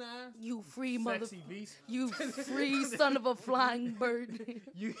looking you in the eye. You free Sexy beast. You free son of a flying bird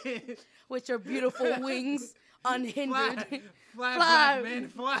You with your beautiful wings unhindered. fly, Fly. black man,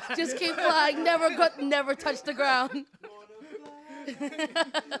 fly. Just keep flying. Never touch the ground.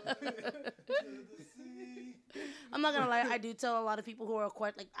 I'm not gonna lie. I do tell a lot of people who are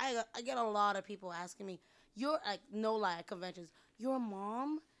quite like I get a lot of people asking me, "You're like no lie at conventions. You're a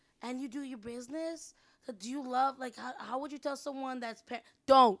mom and you do your business. So do you love like how would you tell someone that's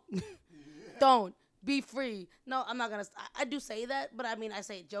don't don't be free? No, I'm not gonna. I do say that, but I mean I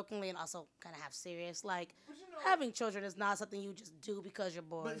say it jokingly and also kind of half serious. Like But you know, having children is not something you just do because you're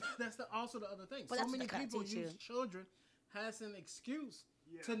But bored. that's also the other thing. But So that's what many they kinda people teach use you. children as an excuse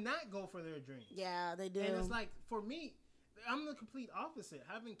yeah. to not go for their dreams. Yeah, they do. And it's like, for me, I'm the complete opposite.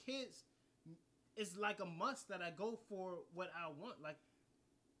 Having kids is like a must that I go for what I want. Like,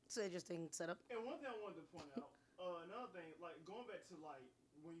 It's an interesting setup. And one thing I wanted to point out, another thing, like going back to like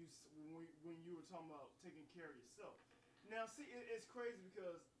when you were talking about taking care of yourself. Now, see, it's crazy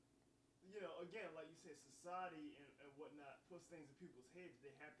because again, like you said, society and whatnot puts things in people's heads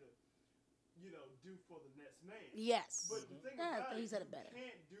they have to, do for the next man. Yes. But the thing Yeah, about he it, said it you better.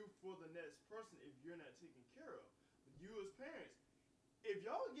 can't do for the next person if you're not taken care of. You as parents, if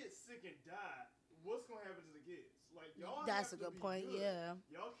y'all get sick and die, what's gonna happen to the kids? Like y'all That's have a to good be point. good. Yeah.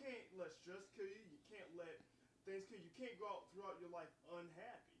 Y'all can't let stress kill you. You can't let things kill you. You can't go out throughout your life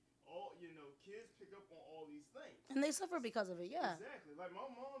unhappy. Kids pick up on all these things. And they suffer because of it. Yeah. Exactly. Like my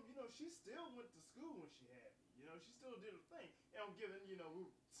mom, she still went to school when she had me. She still did her thing. And I'm giving, she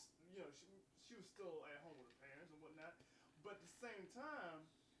was still at home with her parents and whatnot. But at the same time,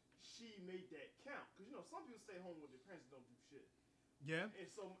 she made that count. Because some people stay home with their parents and don't do shit. yeah.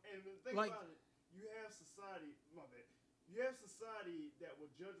 And the thing Like- about it, you have society. My bad. You have society that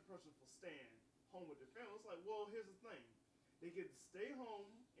would judge a person for staying home with their family. It's like, well, here's the thing: they could stay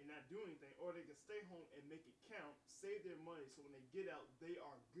home and not do anything, or they could stay home and make it count, save their money, so when they get out, they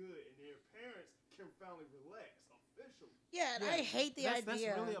are good, and their parents can finally relax officially. Yeah, and Yeah, I hate the that's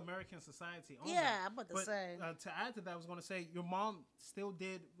idea. really American society. On Yeah, that. I'm about to But, say. to add to that, I was going to say your mom still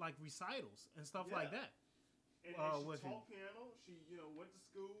did like recitals and stuff like Yeah. that. And she with taught piano. She, went to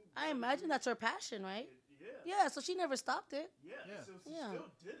school. I imagine that's her passion, right? Yeah. Yeah, so she never stopped it. Yeah. Yeah. So she Yeah.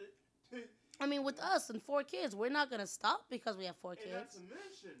 still did it. I mean, with us and 4 kids, we're not gonna stop because we have 4 And not kids. to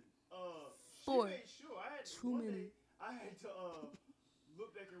mention, Four. she made sure I had Too one many. day I had to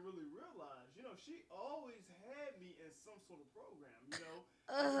look back and really realize, she always had me in some sort of program.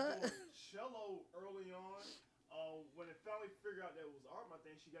 I was doing cello early on. When I finally figured out that it was art, my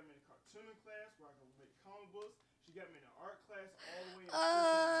thing, she got me in a cartooning class where I could make comic books. She got me in an art class all the way.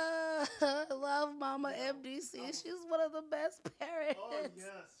 I love Mama MDC. She's one of the best parents. Oh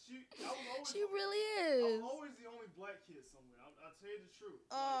yes, I was always. She really I is. was always the only black kid somewhere. I'll tell you the truth.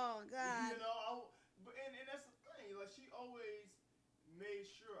 Oh God. And that's the thing. Like she always made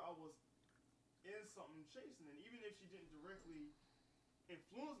sure I was in something chasing, and even if she didn't directly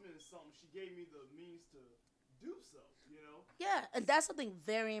influence me in something, she gave me the means to do so. Yeah, and that's something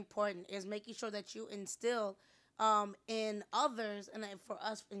very important is making sure that you instill in others and for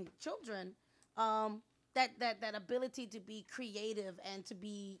us in children that ability to be creative and to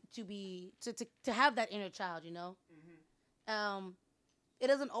have that inner child. It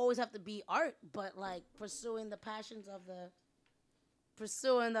doesn't always have to be art, but like pursuing the passions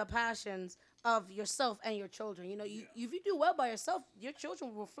of yourself and your children. If you do well by yourself, your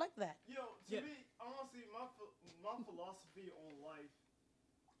children will reflect that. To me, honestly, my philosophy on life,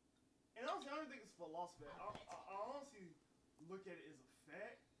 and honestly, I don't think it's philosophy. I honestly look at it as a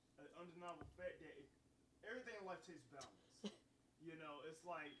fact, an undeniable fact that everything in life takes balance. It's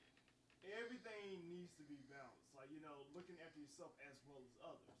like everything needs to be balanced. Like, looking after yourself as well as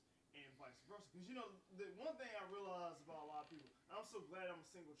others, and vice versa. Because the one thing I realize about a lot of people, I'm so glad I'm a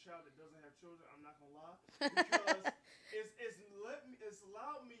single child that doesn't have children. I'm not gonna lie, because it's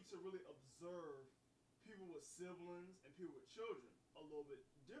allowed me to really observe people with siblings and people with children a little bit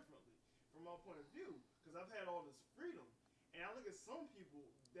differently from my point of view. Because I've had all this freedom, and I look at some people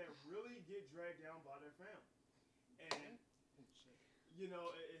that really get dragged down by their family, and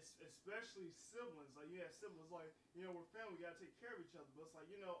it's especially siblings. Like, you have siblings, like, we're family, we gotta take care of each other. But it's like,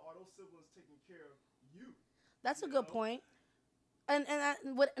 are those siblings taking care of you? That's a good point. And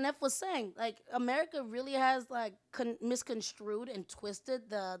what Neff was saying, like America really has like misconstrued and twisted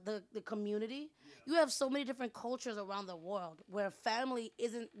the community. Yeah. You have so many different cultures around the world where family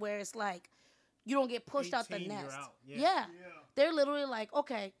isn't where it's like you don't get pushed out the 18, you're nest. out. Yeah. Yeah. They're literally like,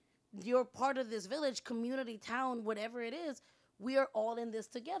 okay, you're part of this village, community, town, whatever it is. We are all in this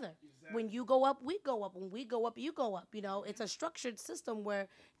together. Exactly. When you go up, we go up. When we go up, you go up. It's a structured system where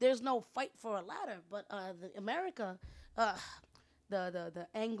there's no fight for a ladder. But America, the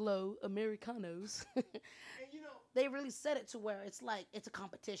Anglo Americanos, And they really set it to where it's like it's a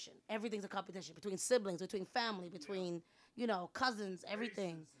competition. Everything's a competition between siblings, between family, between cousins,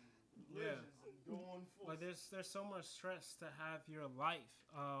 everything. races and religions and going forth. Like there's so much stress to have your life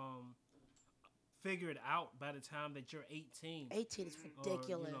figure it out by the time that you're 18. 18 is Or,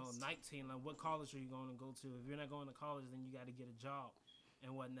 ridiculous. 19. Like, what college are you going to go to? If you're not going to college, then you got to get a job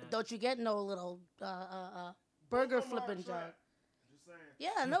and whatnot. Don't you get no little burger Both of 'em are a flipping job? trap. Just saying.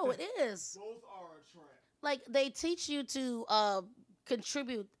 Yeah, no, it is. Both are a trap. Like they teach you to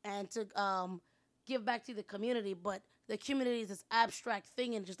contribute and to give back to the community, but the community is this abstract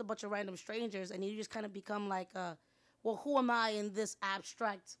thing and just a bunch of random strangers, and you just kind of become like, well, who am I in this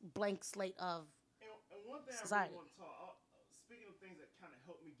abstract blank slate of And one thing society? I really want to talk. Speaking of things that kind of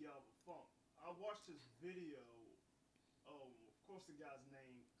helped me get out of the funk, I watched this video. Of course, the guy's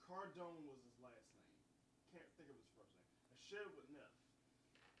name Cardone was his last name. Can't think of his first name. I shared it with Neff,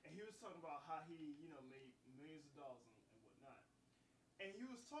 and he was talking about how he, made millions of dollars and whatnot. And he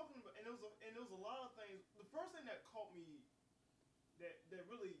was talking about, and there was a lot of things. The first thing that caught me, that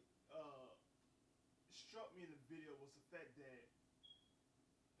really struck me in the video was the fact that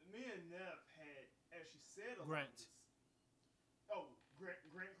me and Neff had actually said a lot of Grant. this. Oh,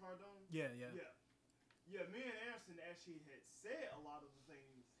 Grant Cardone? Yeah. Yeah, me and Anderson actually had said a lot of the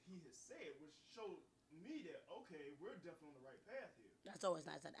things he has said, which showed me that, okay, we're definitely on the right path here. That's always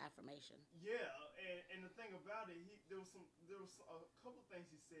nice, that affirmation. Yeah, and the thing about it, there was a couple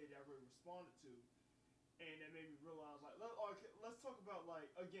things he said that I really responded to, and that made me realize, like, let's talk about, like,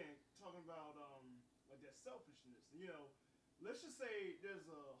 again, talking about like that selfishness. Let's just say there's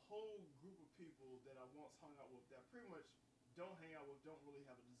a whole group of people that I once hung out with that I pretty much don't hang out with, don't really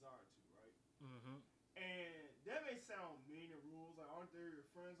have a desire to, right? Mm-hmm. And that may sound mean and rules, like, aren't they your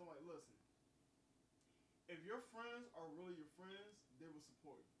friends? I'm like, listen, if your friends are really your friends, they will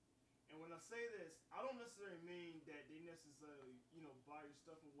support you. And when I say this, I don't necessarily mean that they necessarily, buy your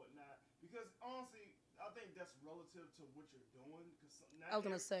stuff and whatnot. Because honestly, I think that's relative to what you're doing. Because I was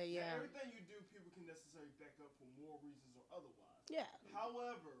gonna say, yeah. everything you do, people can necessarily back up for more reasons or otherwise. Yeah.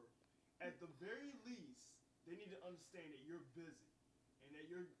 However, at the very least, they need to understand that you're busy and that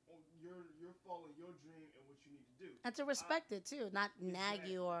you're following your dream and what you need to do. And to respect it too, not nag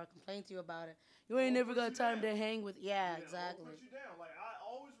Exactly. you or complain to you about it. You ain't never got time to hang with. Yeah, exactly. Or put you down. Like, I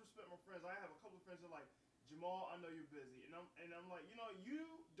always respect my friends. I have a couple of friends that are like, Jamal, I know you're busy, and I'm like, you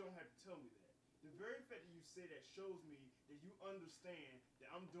don't have to tell me that. The very fact that you say that shows me that you understand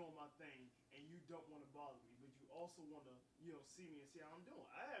that I'm doing my thing and you don't want to bother me, but you also want to, see me and see how I'm doing.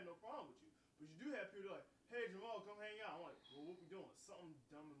 I have no problem with you, but you do have people like, hey, Jamal, come hang out. I'm like, well, what we doing? Something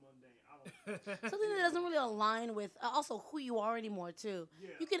dumb and mundane. I don't. Something that doesn't really align with also who you are anymore too.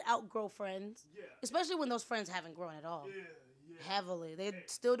 Yeah. You can outgrow friends, Yeah. especially when those friends haven't grown at all. Yeah. Heavily, they're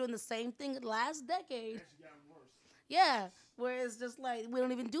still doing the same thing last decade. Actually gotten worse. Yeah, where it's just like we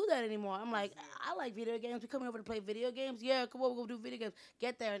don't even do that anymore. I'm like, I like video games. We coming over to play video games. Yeah, come on, we'll go do video games.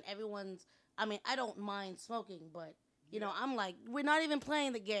 Get there, and everyone's. I mean, I don't mind smoking, but I'm like, we're not even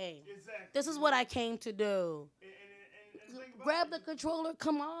playing the game. Exactly. This is what I came to do. And the thing about Grab it, the controller.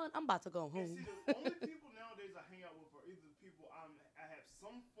 Come on, I'm about to go and home. see, the only people nowadays I hang out with are either the people I have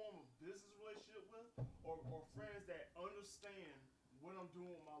some form of business relationship with, or friends that understand what I'm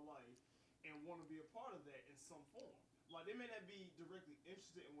doing with my life and want to be a part of that in some form. Like, they may not be directly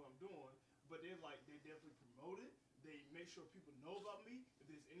interested in what I'm doing, but they definitely promote it. They make sure people know about me. If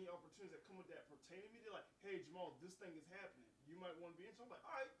there's any opportunities that come with that pertain to me, they're like, hey, Jamal, this thing is happening. You might want to be interested. I'm like,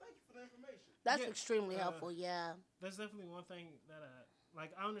 all right, thank you for the information. That's Yeah, extremely helpful. Yeah. That's definitely one thing that I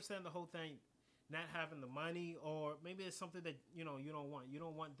understand the whole thing, not having the money, or maybe it's something that you don't want. You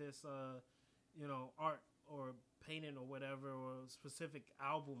don't want this art or painting or whatever, or a specific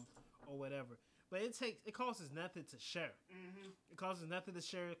album or whatever. But it causes nothing to share. Mm-hmm. It causes nothing to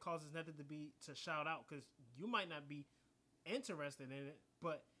share. It causes nothing to shout out, because you might not be interested in it.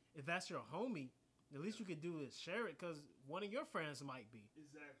 But if that's your homie, the least you could do is share it, because one of your friends might be.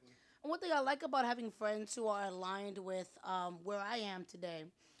 Exactly. And one thing I like about having friends who are aligned with where I am today,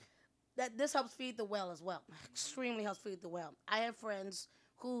 that this helps feed the well as well. Extremely helps feed the well. I have friends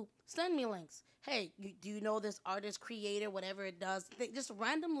who send me links. Hey, do you know this artist, creator, whatever it does? Just a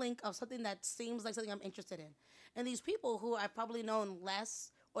random link of something that seems like something I'm interested in. And these people who I've probably known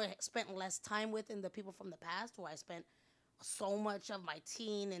less or spent less time with than the people from the past who I spent so much of my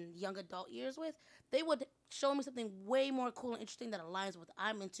teen and young adult years with, they would show me something way more cool and interesting that aligns with what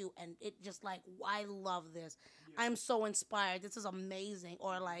I'm into, and it just like, I love this. Yeah. I'm so inspired. This is amazing.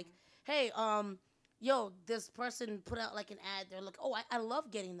 Or like, hey, yo, this person put out like an ad. They're like, oh, I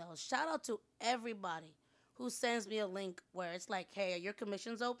love getting those. Shout out to everybody who sends me a link where it's like, hey, are your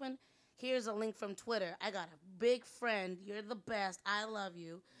commissions open? Here's a link from Twitter. I got a big friend. You're the best. I love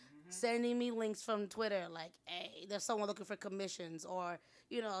you. Sending me links from Twitter like, hey, there's someone looking for commissions, or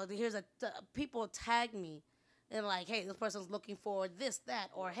here's people tag me. and like, hey, this person's looking for this, that,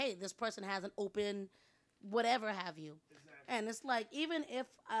 or hey, this person has an open, whatever have you. Exactly. And it's like, even if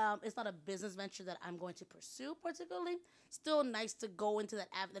it's not a business venture that I'm going to pursue particularly, still nice to go into that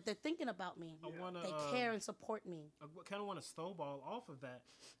avenue. If they're thinking about me, I wanna, they care and support me. I kind of want to snowball off of that.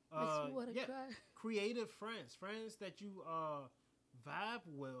 Makes me wanna yeah, cry. creative friends that you vibe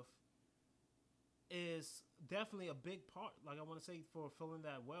with is definitely a big part. Like I want to say for feeling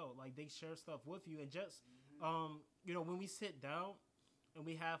that well, like they share stuff with you, and just you know, when we sit down and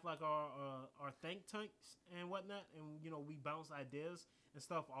we have like our think tanks and whatnot, and you know, we bounce ideas and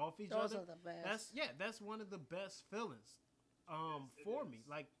stuff off each Those other. are the best. That's one of the best feelings Yes, it for is. me.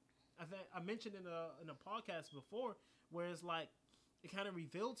 Like I think I mentioned in a podcast before, where it's like it kind of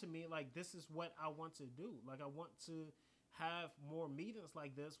revealed to me like this is what I want to do. Like I want to have more meetings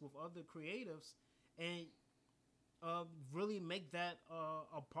like this with other creatives and really make that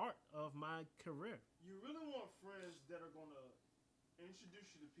a part of my career. You really want friends that are gonna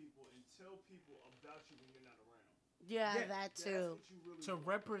introduce you to people and tell people about you when you're not around. Yeah, Yeah, that That's too. what you really To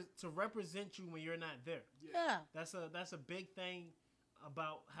want. represent you when you're not there. Yeah. That's a big thing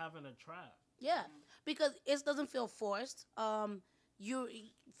about having a tribe. Yeah, because it doesn't feel forced. You,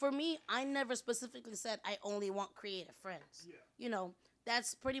 for me, I never specifically said I only want creative friends. Yeah. You know,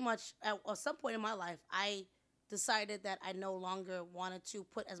 that's pretty much at some point in my life, I decided that I no longer wanted to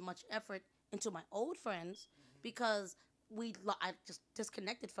put as much effort into my old friends because I just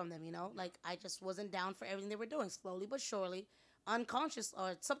disconnected from them. You know, like I just wasn't down for everything they were doing. Slowly but surely, unconscious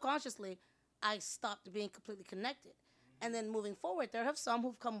or subconsciously, I stopped being completely connected. And then moving forward, there have some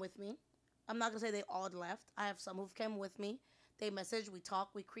who've come with me. I'm not gonna say they all left. I have some who've come with me. They message, we talk,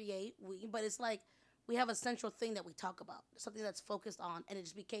 we create, but it's like we have a central thing that we talk about, something that's focused on, and it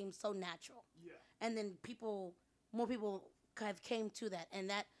just became so natural. Yeah. And then more people kind of came to that, and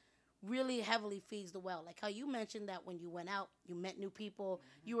that really heavily feeds the well. Like how you mentioned that when you went out, you met new people,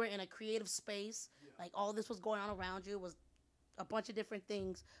 you were in a creative space, like all this was going on around you was a bunch of different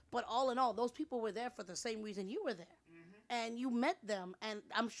things, but all in all, those people were there for the same reason you were there, and you met them, and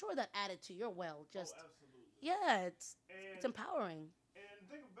I'm sure that added to your well. Just Oh, absolutely. yeah, it's And empowering. And the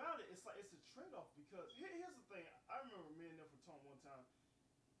thing about it, it's like it's a trade off because here's the thing. I remember me and Neff were talking one time.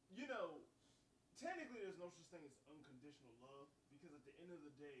 You know, technically there's no such thing as unconditional love because at the end of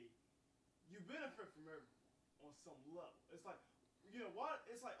the day, you benefit from everyone on some level. It's like, you know, what?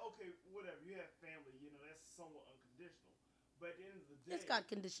 It's like, okay, whatever. You have family, you know, that's somewhat unconditional. But at the end of the day, It's got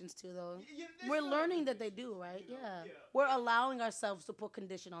conditions too, though. there's We're still learning that they conditions, do, right? you know? Yeah. We're allowing ourselves to put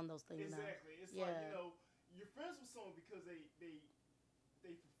condition on those things now. Exactly. It's Yeah. like, you know, you're friends with someone because they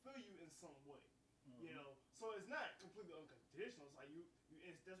fulfill you in some way. You know, so it's not completely unconditional. It's like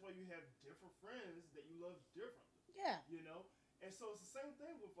that's why you have different friends that you love differently. Yeah. You know, and so it's the same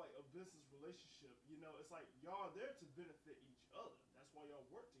thing with like a business relationship. You know, it's like y'all are there to benefit each other. That's why y'all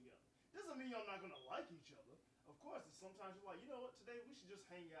work together. Doesn't mean y'all not gonna like each other. Of course, sometimes you're like, you know what, today we should just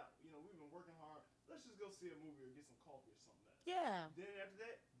hang out. You know, we've been working hard. Let's just go see a movie or get some coffee or something. Yeah. Then after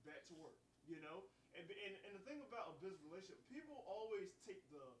that, back to work. You know, and the thing about a business relationship, people always take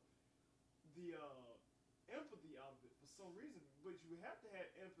the empathy out of it for some reason, but you have to have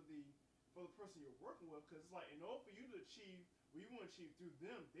empathy for the person you're working with because it's like in order for you to achieve what you want to achieve through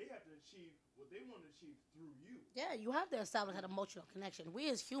them, they have to achieve what they want to achieve through you. Yeah, you have to establish that emotional connection. We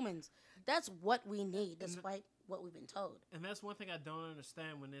as humans, that's what we need, despite what we've been told. And that's one thing I don't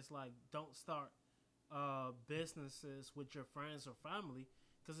understand when it's like, don't start businesses with your friends or family,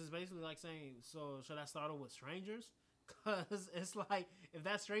 because it's basically like saying, so should I start it with strangers? Because it's like, if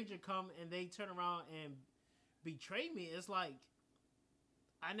that stranger come and they turn around and betray me, it's like,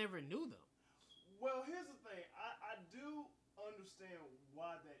 I never knew them. Well, here's the thing. I do understand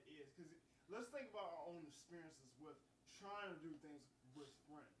why that is because let's think about our own experiences with trying to do things with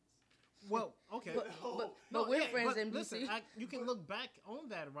friends. Well, okay. But we're friends in BC. Listen, you can look back on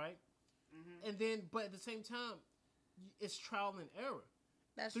that, right? And then, but at the same time, it's trial and error.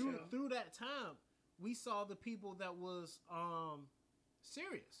 That's true. Through that time, we saw the people that was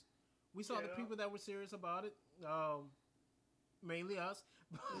serious. We saw the people that were serious about it. Mainly us.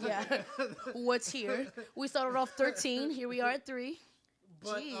 Yeah. What's here? We started off 13. Here we are at 3.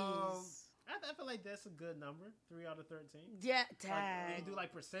 But Jeez. I feel like that's a good number. 3 out of 13. Yeah, Like, we dang. can do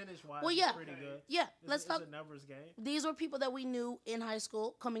like percentage wise. Well, yeah. It's pretty good. Yeah, let's talk. It's a numbers game. These were people that we knew in high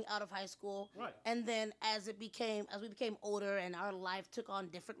school, coming out of high school. Right. And then as we became older and our life took on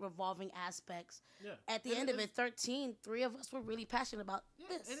different revolving aspects, Yeah. at the And end of it's- it, 13, 3 of us were really passionate about Yeah,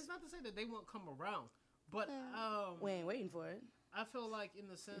 this. and it's not to say that they won't come around, but We ain't waiting for it. I feel like in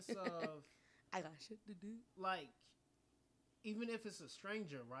the sense of I got shit to do. like, even if it's a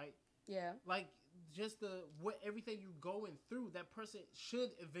stranger, right? Yeah. Like just the what everything you're going through, that person should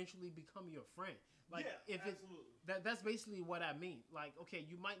eventually become your friend. Like yeah, if absolutely. that's basically what I mean. Like, okay,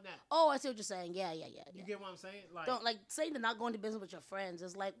 you might not. Oh, I see what you're saying. Yeah. You get what I'm saying? Like, Don't like saying to not going to business with your friends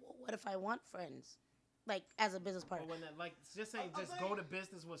is like, what if I want friends, like as a business partner? or when that, like, just saying, just go to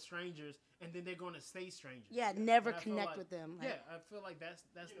business with strangers, and then they're going to stay strangers. Yeah, never And I feel connect like- with them. Yeah, I feel like that's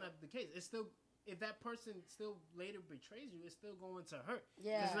not the case. It's still, if that person still later betrays you, it's still going to hurt.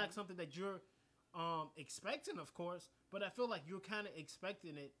 Yeah. It's not something that you're expecting, of course, but I feel like you're kind of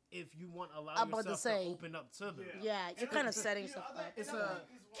expecting it if you want to allow I'm about yourself to say, to open up to them. Yeah, you're kind of setting stuff I think- up. It's and I a think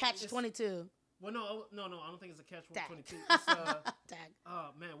it's one of Catch those- 22. Well, no, I don't think it's a catch Tag. 22. It's Tag.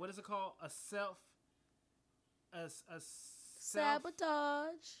 man, what is it called? A self.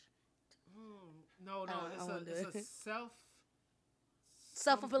 Sabotage. No, I won't do it's a it.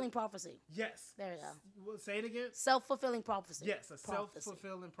 Self-fulfilling prophecy. Yes. There you go. Say it again. Self-fulfilling prophecy. Yes, a Prophecy.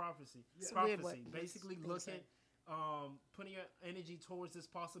 self-fulfilling prophecy. It's a weird Prophecy. word. Basically, Thing to say. looking, putting your energy towards this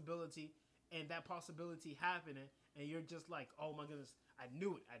possibility, and that possibility happening, and you're just like, oh my goodness, I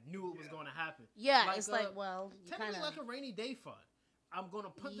knew it. I knew it was going to happen. Yeah, Like, it's uh, like, well, you kind Technically, of. like a rainy day fund. I'm gonna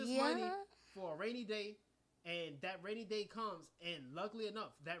put this money for a rainy day, and that rainy day comes, and luckily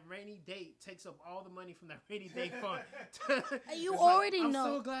enough, that rainy day takes up all the money from that rainy day fund. You It's already I'm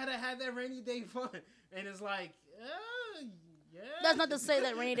know. so glad I had that rainy day fund, and it's like, yeah. That's not to say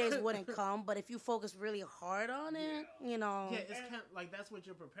that rainy days wouldn't come, but if you focus really hard on it, you know. Yeah, it's kind of like that's what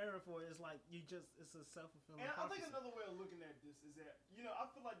you're preparing for. It's like it's a self-fulfilling And I prophecy. think another way of looking at this is that, I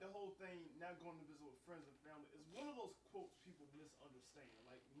feel like the whole thing, not going to visit with friends and family, is one of those quotes people misunderstand.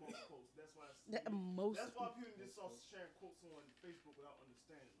 Like most quotes. That's why that's why people just start sharing quotes on Facebook without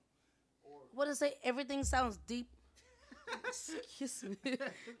understanding them. Or What to say? Everything sounds deep. Excuse me.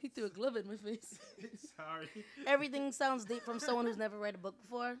 He threw a glove in my face. Sorry. Everything sounds deep from someone who's never read a book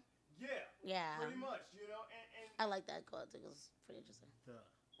before. yeah, Yeah. pretty much, and I like that quote. I think it was pretty interesting.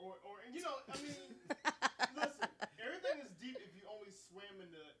 or and I mean, listen, everything is deep if you only swim in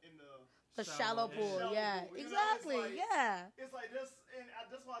the The shallow pool. Shallow Yeah. pool, it's Exactly. like- Yeah. It's like this, and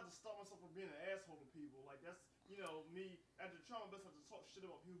that's why I just stop myself from being an asshole to people. Like that's me after trying my best not to talk shit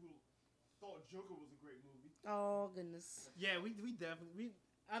about people who thought Joker was a great movie. Oh goodness. Yeah, we definitely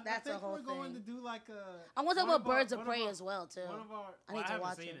I That's a think whole we're going thing. to do like a. I want to talk one about of our- Birds of one Prey our- as well too. One of our. I need to haven't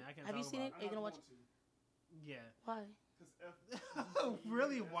watch seen it. it. I can't Have you talk seen about it? Are you gonna watch? Yeah. Why? Because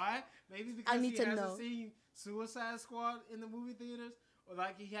Really? Why? Maybe because need he to hasn't know. seen Suicide Squad in the movie theaters, or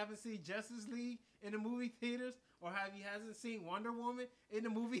like he haven't seen Justice League in the movie theaters, or have he hasn't seen Wonder Woman in the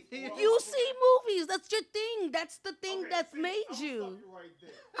movie theaters. You see movies. That's your thing. That's the thing that's made you. Right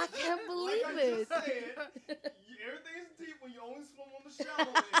there. I can't believe Like I it. just said, everything is deep when you only swim on the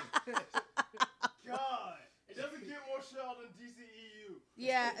shallow end. God, it doesn't get more shallow than DCEU.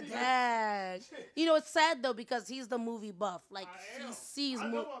 Yeah, dad. You know, it's sad though because he's the movie buff. Like I he am. sees I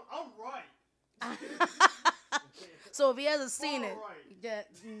know movies. I'm right. So if he hasn't seen Far it, right. yeah,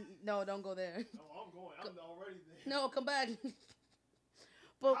 no, don't go there. Oh, I'm going. I'm already there. No, come back.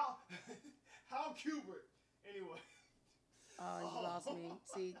 But How Kubrick? Anyway. oh, you lost me.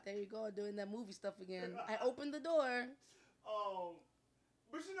 See, there you go, doing that movie stuff again. I opened the door.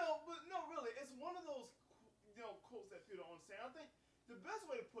 But no, really, it's one of those quotes that people don't understand. I think the best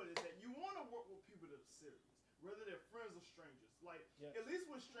way to put it is that you want to work with people that are serious, whether they're friends or strangers. Like at least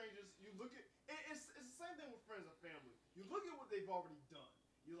with strangers, you look at it's the same thing with friends and family. You look at what they've already done.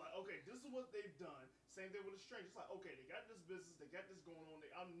 You're like, okay, this is what they've done. Same thing with a stranger. It's like, okay, they got this business, they got this going on.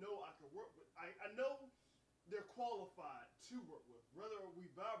 I know I can work with. I know they're qualified to work with. Whether we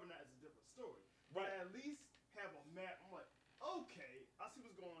vibe or not is a different story. But I at least have a map. I'm like, okay, I see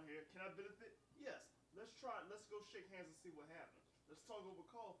what's going on here. Can I benefit? Yes. Let's try it. Let's go shake hands and see what happens. Let's talk over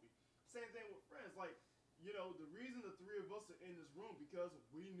coffee. Same thing with friends. Like, the reason the three of us are in this room because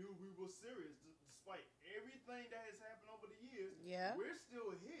we knew we were serious. Despite everything that has happened over the years, we're still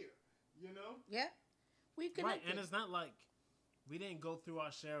here. Yeah, we Right, connected. and it's not like we didn't go through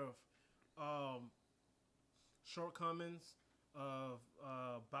our share of shortcomings, of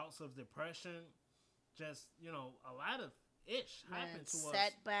bouts of depression. Just a lot of happened to us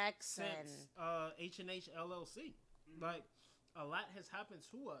setbacks since H&H LLC. Mm-hmm. Like a lot has happened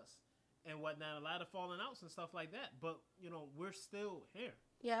to us and whatnot. A lot of falling outs and stuff like that. But we're still here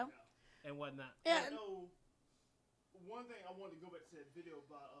yeah. and whatnot. Yeah. I know one thing I wanted to go back to that video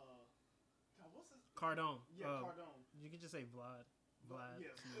about God, what's his Cardone. Yeah, Cardone. You can just say Vlad. Vlad.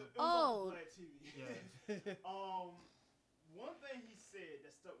 Yeah. Yeah. It was Oh. on Vlad TV. Yeah. One thing he said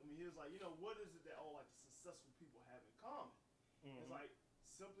that stuck with me, he was like, what is it that all like the successful people have in common? It's like,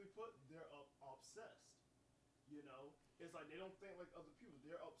 simply put, they're obsessed. It's like they don't think like other people.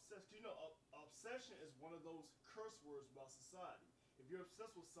 They're obsessed. obsession is one of those curse words about society. If you're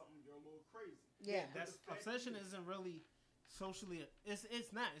obsessed with something, you're a little crazy. Yeah. That's obsession isn't really socially. It's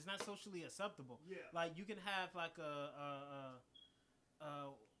not. It's not socially acceptable. Yeah. Like you can have like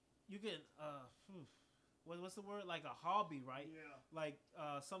you can what's the word, like a hobby, right? Yeah. Like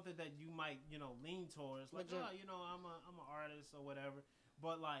something that you might lean towards, like Legit. I'm an artist or whatever.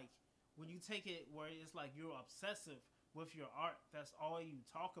 But like when you take it where it's like you're obsessive with your art, that's all you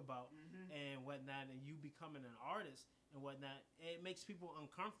talk about and whatnot, and you becoming an artist and whatnot, it makes people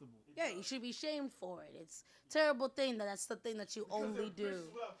uncomfortable. Yeah, you should be shamed for it. It's a terrible thing that's the thing that you Because only they're do.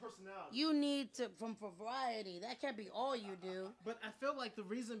 bitches without personality. You need to, from variety. That can't be all you do. But I feel like the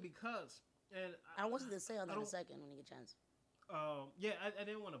reason because, and I want you to say on that in a don't- second when you get a chance. yeah, I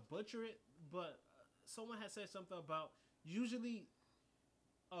didn't want to butcher it, but someone had said something about usually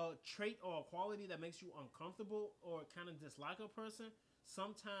a trait or a quality that makes you uncomfortable or kind of dislike a person.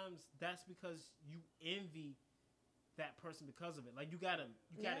 Sometimes that's because you envy that person because of it. Like you gotta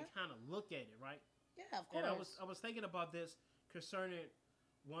Yeah. kind of look at it, right? Yeah, of course. And I was thinking about this concerning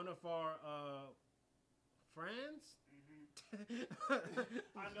one of our friends. I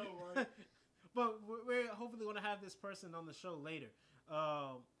know, right? But we're hopefully going to have this person on the show later.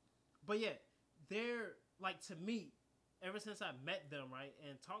 But yeah, they're like, to me, ever since I met them, right,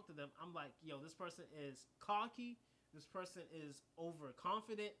 and talked to them, I'm like, yo, this person is cocky. This person is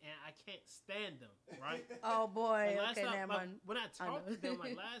overconfident, and I can't stand them, right? Oh boy. Like, Okay, never mind. when I talked know. to them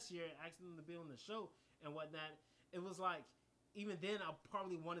like last year, asking them to be on the show and whatnot, it was like, even then, I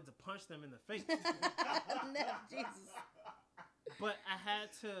probably wanted to punch them in the face. No, Jesus. But I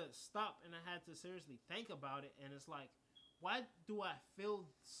had to stop and I had to seriously think about it, and it's like, why do I feel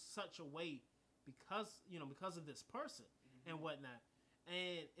such a way because of this person and whatnot?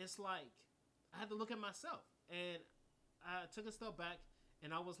 And it's like I had to look at myself, and I took a step back,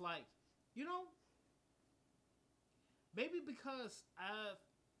 and I was like, maybe because I've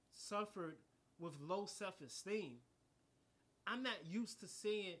suffered with low self-esteem, I'm not used to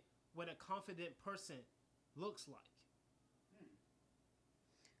seeing what a confident person looks like.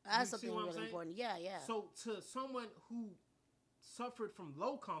 That's You see something what I'm really saying? important. Yeah, yeah. So to someone who suffered from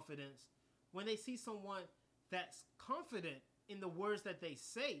low confidence, when they see someone that's confident in the words that they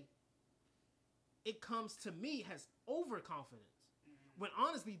say, it comes to me as overconfidence. When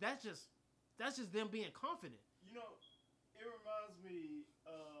honestly, that's just them being confident. It reminds me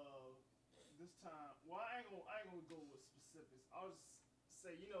of this time. Well, I ain't gonna go with specifics. I'll just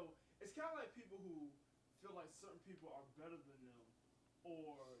say, it's kind of like people who feel like certain people are better than them,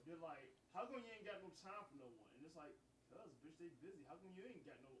 or they're like, how come you ain't got no time for no one? And it's like, cuz bitch, they busy. How come you ain't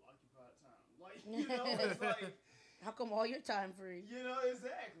got no occupied time? Like, it's like, How come all your time free?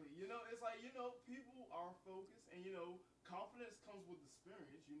 exactly. It's like, people are focused, and confidence comes with experience.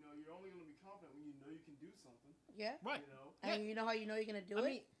 You're only gonna be confident when you know you can do something. Yeah. Right. And you know how you know you're gonna do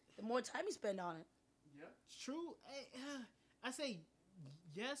it? The more time you spend on it. Yeah. It's true. I say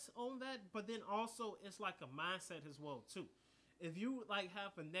yes on that, but then also it's like a mindset as well too. If you like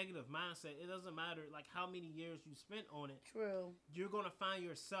have a negative mindset, it doesn't matter like how many years you spent on it. True. You're gonna find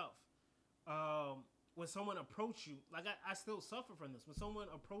yourself when someone approach you. Like I still suffer from this. When someone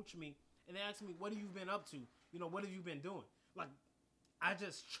approach me and they ask me, "What have you been up to? What have you been doing?" Like I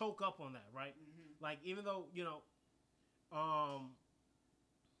just choke up on that, right? Like even though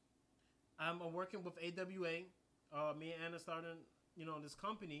I'm working with AWA. Me and Anna started, this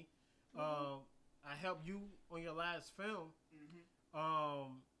company. I helped you on your last film.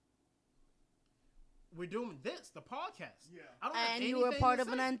 We're doing this, the podcast. Yeah. I don't have And you were anything part to of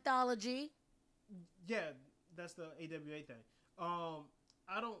an say. anthology. Yeah, that's the AWA thing.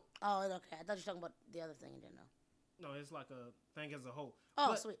 I don't. Oh, okay. I thought you were talking about the other thing. I didn't know. No, it's like a thing as a whole.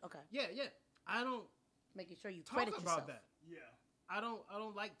 Oh, But, sweet. Okay. Yeah. I don't Making sure you talk credit about yourself. that. Yeah. I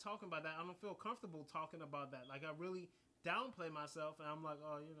don't like talking about that. I don't feel comfortable talking about that. Like I really downplay myself, and I'm like,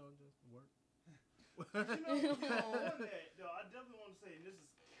 oh, just work. On that, though, I definitely want to say, and this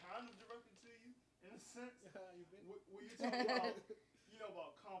is kind of directed to you in a sense. When you talk about,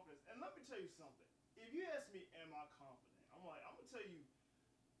 about confidence, and let me tell you something. If you ask me, am I confident? I'm gonna tell you,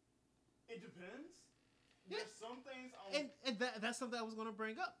 it depends. Yeah. There's some things And that's something I was gonna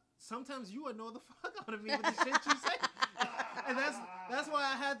bring up. Sometimes you annoy the fuck out of me with the shit you say, and that's why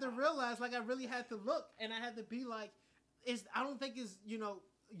I had to realize, like, I really had to look, and I had to be like, I don't think it's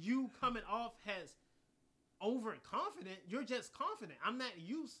you coming off as overconfident. You're just confident. I'm not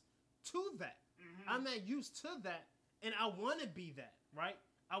used to that. I'm not used to that, and I want to be that, right?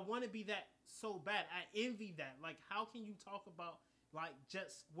 I want to be that so bad. I envy that. Like, how can you talk about like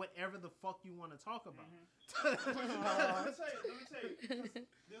just whatever the fuck you want to talk about. Let me tell you, 'cause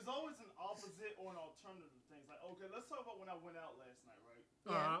there's always an opposite or an alternative to things. Like, okay, let's talk about when I went out last night, right?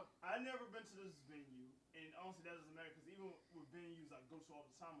 Uh-huh. I never been to this venue, and honestly, that doesn't matter because even with venues I go to all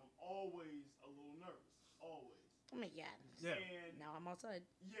the time, I'm always a little nervous. Always. Oh my god. Yeah. And Now I'm outside.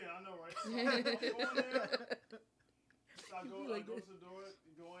 yeah, I know, right? So I'm going there. So I go to the door,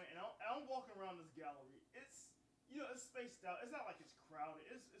 go in, and I'm walking around this gallery. It's it's spaced out. It's not like it's crowded.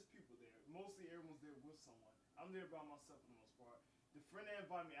 It's people there. Mostly everyone's there with someone. I'm there by myself for the most part. The friend that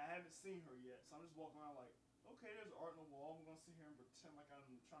invited me, I haven't seen her yet, so I'm just walking around like, okay, there's art on the wall. I'm gonna sit here and pretend like I'm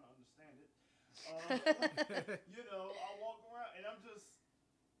trying to understand it. I walk around and I'm just.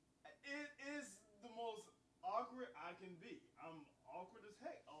 It is the most awkward I can be. I'm awkward as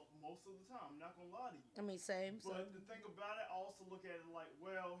heck most of the time. I'm not gonna lie to you. I mean, same. But the thing about it, I also look at it like,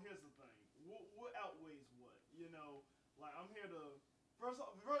 well, here's the thing. What outweighs what? Like I'm here to. First,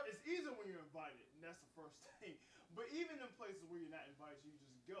 it's easier when you're invited, and that's the first thing. But even in places where you're not invited, you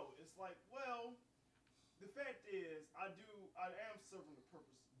just go. It's like, well, the fact is, I am serving the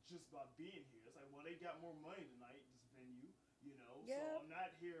purpose just by being here. It's like, well, they got more money tonight, this venue, Yeah. So I'm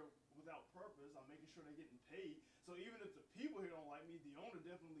not here without purpose. I'm making sure they're getting paid. So even if the people here don't like me, the owner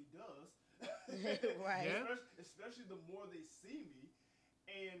definitely does. Right. Yeah. Especially the more they see me.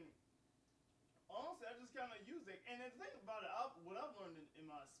 And honestly, I just kind of use it. And the thing about it, what I've learned in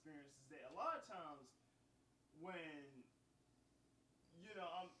my experience is that a lot of times when,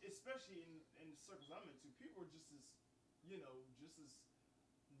 especially in the circles I'm into, people are just as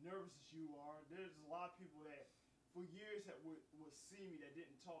nervous as you are. There's a lot of people that for years that would see me that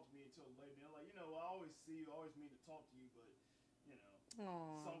didn't talk to me until later. They're like, I always see you, always mean to talk to you, but, so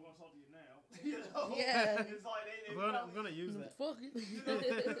I'm going to talk to you now. Yeah. It's like I'm gonna use that. Fuck it.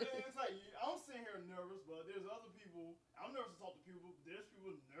 It's like, I'm sitting here nervous, but there's other people, I'm nervous to talk to people, but there's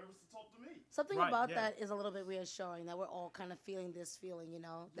people nervous to talk to me. Something Right, about yeah. that is a little bit reassuring that we're all kind of feeling this feeling,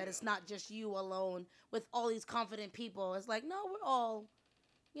 that it's not just you alone with all these confident people. It's like, no, we're all,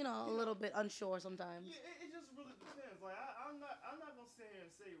 a little bit unsure sometimes. Yeah, it just really depends. Like, I'm not going to sit here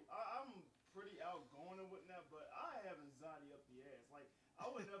and say, I'm pretty outgoing and whatnot, but I have anxiety up the ass. Like, I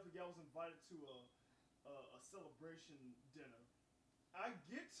would never forget I was invited to a celebration dinner. I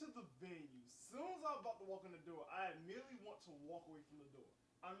get to the venue. Soon as I'm about to walk in the door, I immediately want to walk away from the door.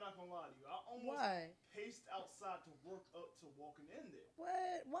 I'm not gonna lie to you. I almost Why? paced outside to work up to walking in there.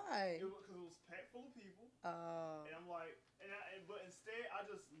 What? Why? Because it was packed full of people, Oh. and I'm like, but instead I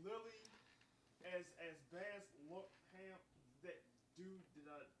just literally, as Bass looked, Pam, that dude that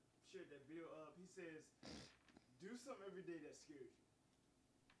I shared that video of, he says, do something every day that scares you.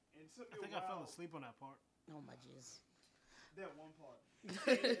 And it took me I think a while. I fell asleep on that part. Oh my jeez. That one part.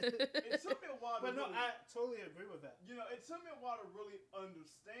 It took me a while to But no, really, I totally agree with that. it took me a while to really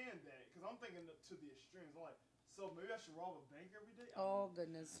understand that, because I'm thinking to the extremes. I'm like, so maybe I should rob a bank every day? Oh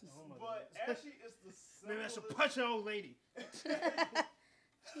goodness. Oh my But goodness. actually, it's the simplest. Maybe I should punch an old lady.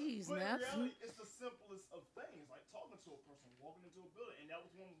 Jeez, But in Neff. reality, it's the simplest of things. Like talking to a person, walking into a building, and that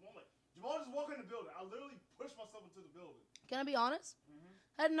was one like Jamal just walked in the building. I literally pushed myself into the building. Can I be honest? Mm-hmm.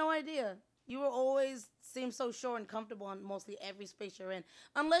 I had no idea. You were always seem so sure and comfortable in mostly every space you're in.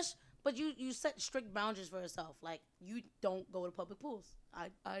 But you set strict boundaries for yourself. Like, you don't go to public pools.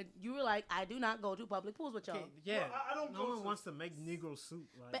 You were like, I do not go to public pools with y'all. Okay, yeah, Well, I don't no go one to- wants to make Negro soup.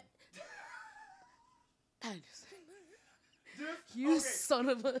 Like, But- I just, Just, you okay, son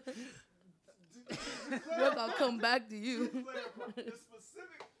of a... to Look, I'll come back to you. To clarify, the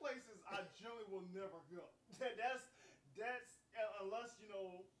specific places I generally will never go. That's unless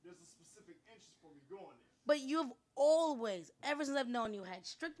there's a specific interest for me going there. But you've always, ever since I've known you, had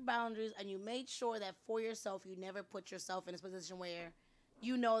strict boundaries, and you made sure that for yourself, you never put yourself in a position where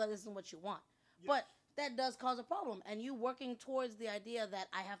you know that this is what you want. Yes. But that does cause a problem. And you working towards the idea that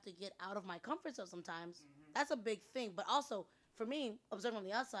I have to get out of my comfort zone sometimes, that's a big thing. But also, for me, observing from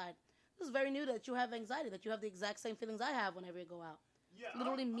the outside, this is very new that you have anxiety, that you have the exact same feelings I have whenever you go out. Yeah,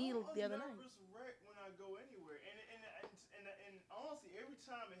 Literally I'm me a the other night. nervous wreck when I go anywhere, and honestly, every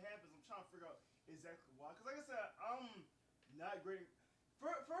time it happens, I'm trying to figure out exactly why. Because like I said, I'm not great.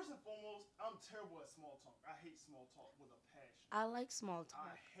 First and foremost, I'm terrible at small talk. I hate small talk with a passion. I like small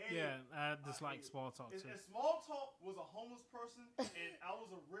I talk. hate yeah, it. I dislike hate it. small talk If too. small talk was a homeless person and I was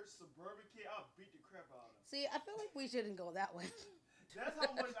a rich suburban kid, I'd beat the crap out of him. See, I feel like we shouldn't go that way. That's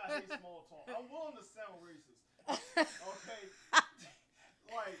how much I hate small talk. I'm willing to sound racist. Okay?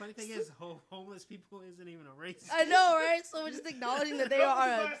 Like, Funny thing is, homeless people isn't even a race. I know, right? So we're just acknowledging that they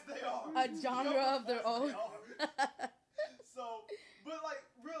are Yes, they are. a genre of their Yes, own. they are. So, but like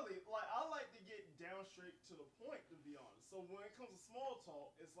really, like I like to get down straight to the point, to be honest. So when it comes to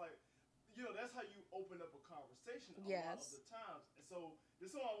that's how you open up a conversation a lot of Yes. the times. And so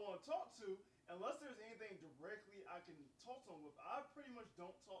this is someone I want to talk to. Unless there's anything directly I can talk to them with, I pretty much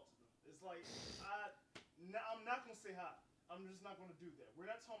don't talk to them. It's like I'm not gonna say hi. I'm just not gonna do that. We're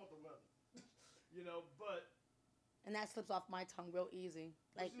not talking about the weather, But And that slips off my tongue real easy.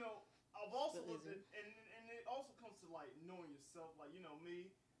 Like, I've also real looked at, easy. and it also comes to like knowing yourself. Like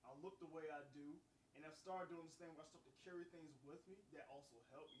me, I look the way I do, and I've started doing this thing where I start to carry things with me. That also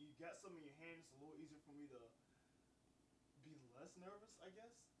helps. You got something in your hand, it's a little easier for me to be less nervous, I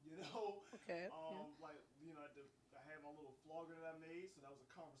guess. okay. Yeah. Like I had my little flogger that I made, so that was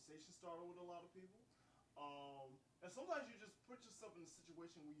a conversation starter with a lot of people. And sometimes you just put yourself in a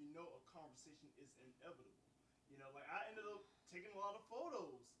situation where you know a conversation is inevitable. Like I ended up taking a lot of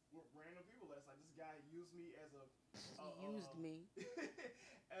photos with random people last night. This guy used me as He used me.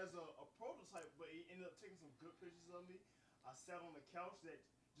 as a prototype, but he ended up taking some good pictures of me. I sat on the couch that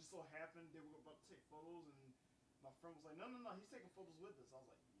just so happened they were about to take photos, and my friend was like, no, he's taking photos with us. I was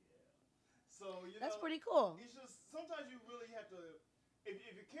like, yeah. So, That's pretty cool. it's just, sometimes you really have to, if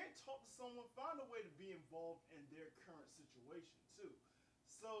you can't talk to someone, find a way to be involved in their current situation, too.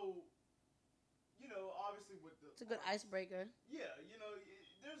 So, obviously with the It's a good arts, icebreaker. yeah,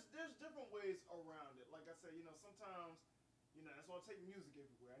 there's different ways around it. Like I said, sometimes, that's why I take music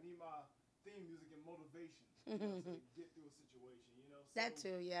everywhere. I need my theme music and motivation to get through a situation. So, That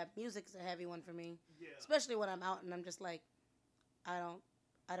too, yeah. Music's a heavy one for me, yeah, especially when I'm out and I'm just like, I don't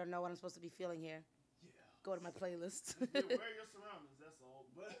know what I'm supposed to be feeling here. yeah. Go to my playlist. Yeah, wear your surroundings. That's all.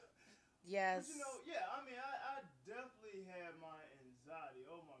 But Yes. yeah. I mean, I definitely had my anxiety.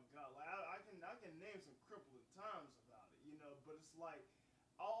 Oh my god, like I can name some crippling times about it. But it's like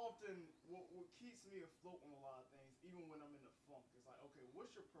I often what keeps me afloat on a lot of things, even when I'm in a funk. It's like, okay,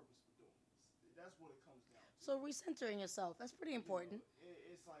 what's your purpose for doing this? That's what it comes down to. So recentering yourself, that's pretty important.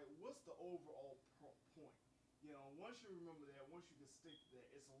 It's like, what's the overall point? Once you remember that, once you can stick to that,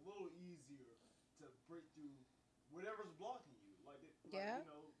 it's a little easier to break through whatever's blocking you. Yeah.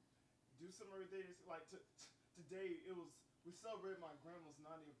 Do some everything. Like today, we celebrated my grandma's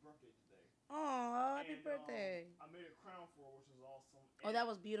 90th birthday today. Oh, happy And, birthday. I made a crown for her, which was awesome. Oh, that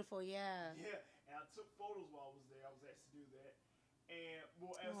was beautiful, yeah. Yeah, and I took photos while I was there. I was asked to do that. And,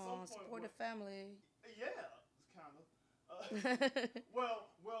 well, at Oh, some point... support the family. Yeah, it's kind of.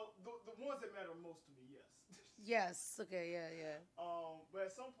 Well, the ones that matter most to me, yes. Yes, okay, yeah. But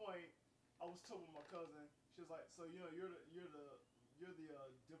at some point, I was told with my cousin, she was like, so, you're the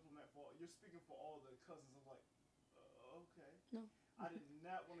diplomat you're speaking for all the cousins. I'm like, okay. No. I did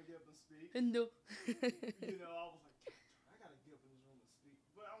not want to get up and speak. No. I was like, I gotta get up in this room and speak.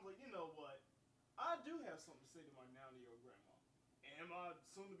 But I was like, you know what? I do have something to say to my 90-year-old grandma and my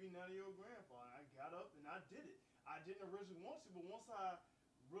soon-to-be 90-year-old grandfather. I got up and I did it. I didn't originally want to, but once I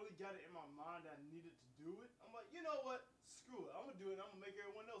really got it in my mind that I needed to do it, I'm like, you know what? Screw it. I'm gonna do it. I'm gonna make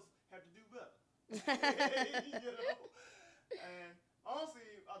everyone else have to do better. And honestly,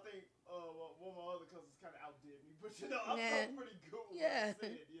 I think one of my other cousins kind of outdid me, but I felt pretty good with what I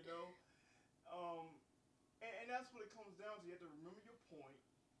said, and that's what it comes down to. You have to remember your point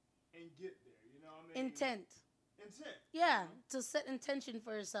and get there. Intent. Yeah, to set intention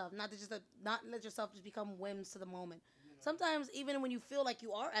for yourself, not let yourself just become whims to the moment. Sometimes even when you feel like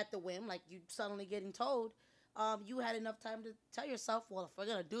you are at the whim, like you suddenly getting told, you had enough time to tell yourself, well, if we're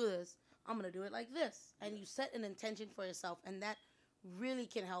gonna do this, I'm gonna do it like this, and you set an intention for yourself, and that really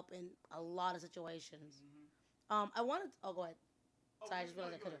can help in a lot of situations. I wanted. Oh, go ahead. Sorry, I just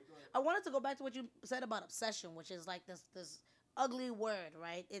realized I couldn't. I wanted to go back to what you said about obsession, which is like this ugly word,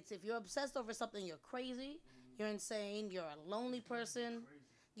 right? It's if you're obsessed over something, you're crazy, you're insane, you're a lonely person,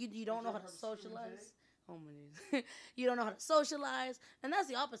 you don't know how to socialize. Oh my knees. You don't know how to socialize, and that's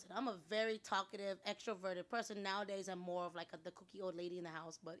the opposite. I'm a very talkative, extroverted person. Nowadays, I'm more of like the cookie old lady in the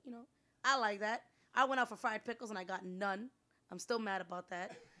house, but I like that. I went out for fried pickles and I got none. I'm still mad about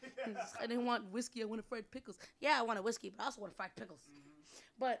that. I didn't want whiskey. I wanted fried pickles. Yeah, I wanted whiskey, but I also wanted fried pickles.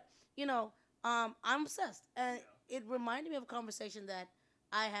 But, I'm obsessed. And it reminded me of a conversation that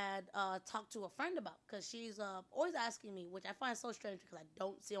I had talked to a friend about, because she's always asking me, which I find so strange because I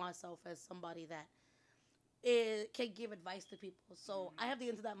don't see myself as somebody that can give advice to people. So I have to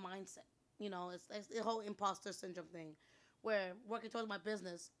get into that mindset. It's the whole imposter syndrome thing, where working towards my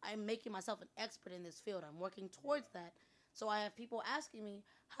business, I'm making myself an expert in this field. I'm working towards that. So I have people asking me,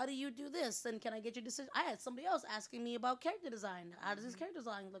 how do you do this? And can I get your decision? I had somebody else asking me about character design. How does this character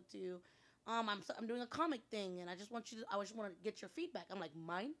design look to you? I'm doing a comic thing, and I just want to get your feedback. I'm like,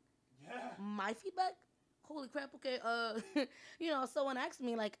 mine? Yeah. My feedback? Holy crap, okay. Someone asked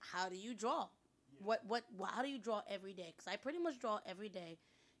me, like, how do you draw? Yeah. How do you draw every day? Because I pretty much draw every day.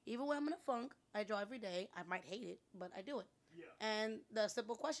 Even when I'm in a funk, I draw every day. I might hate it, but I do it. Yeah. And the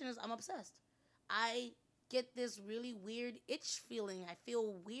simple question is, I'm obsessed. I get this really weird itch feeling. I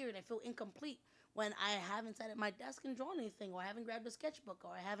feel weird. I feel incomplete when I haven't sat at my desk and drawn anything, or I haven't grabbed a sketchbook,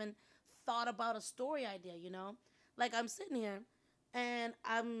 or I haven't thought about a story idea, you know? Like, I'm sitting here and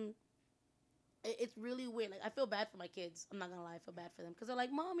it's really weird. Like, I feel bad for my kids. I'm not gonna lie, I feel bad for them. Because they're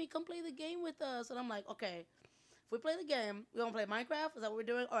like, Mommy, come play the game with us. And I'm like, okay, if we play the game, we gonna play Minecraft? Is that what we're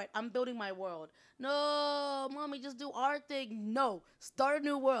doing? All right, I'm building my world. No, Mommy, just do our thing. No, start a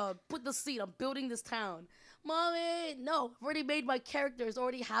new world. Put the seed. I'm building this town. Mommy, no, I've already made my character. It's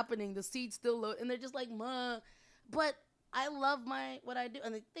already happening. The seed's still low. And they're just like, Ma. But I love what I do.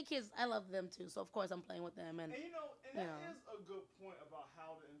 And the kids, I love them too. So, of course, I'm playing with them. And And you that know. is a good point about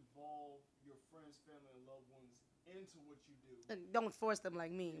how to involve your friends, family, and loved ones into what you do. Don't force them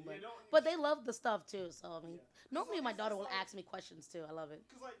like me. Yeah, But they love the stuff too. So, I mean, Yeah. normally my It's daughter just will like- ask me questions too. I love it.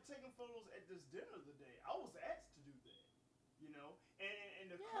 Because, like, taking photos at this dinner today, I was asked to do that, you know?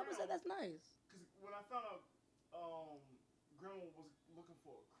 And the Yeah, I would say that's nice. Because when I found out Grandma was looking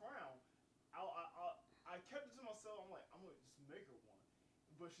for a crown, I kept it to myself. I'm like, I'm going to just make her one.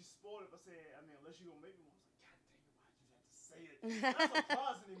 But she spoiled it by saying, I mean, unless you're going to make me one. I was like, God dang it, why'd you have to say it? Not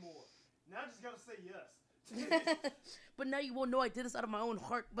surprised anymore. Now I just got to say yes. But now you won't know I did this out of my own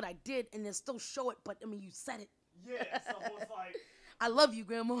heart, but I did, and then still show it. But I mean, you said it. Yeah, so it's like, I love you,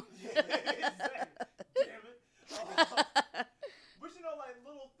 Grandma. yeah, exactly. Damn it. But you know, like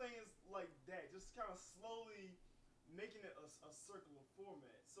little things like that, just kind of slowly making it a circular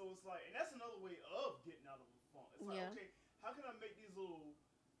format. So it's like, and that's another way of getting out of a funk. It's like, Yeah. okay, how can I make these little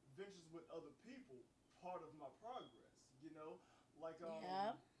ventures with other people part of my progress? You know, like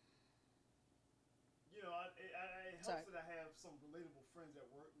Yeah. You know, it Sorry. helps that I have some relatable friends at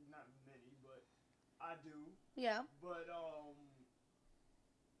work. Not many, but I do. Yeah. But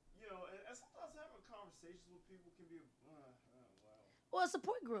you know, and sometimes having conversations with people can be wow. Well, a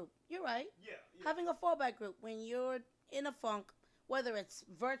support group. You're right. Yeah, yeah. Having a fallback group when you're in a funk, whether it's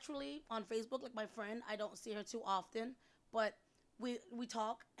virtually on Facebook, like my friend, I don't see her too often, but we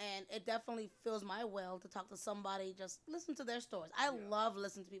talk, and it definitely fills my well to talk to somebody, just listen to their stories. I Yeah. love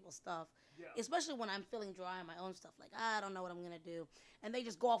listening to people's stuff, Yeah. especially when I'm feeling dry on my own stuff. Like, I don't know what I'm going to do. And they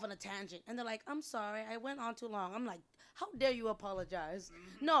just go off on a tangent, and they're like, I'm sorry, I went on too long. I'm like, how dare you apologize?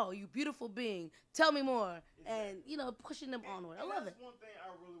 Mhm. No, you beautiful being. Tell me more. And, Exactly. you know, pushing them onward. I And love it. that's one thing I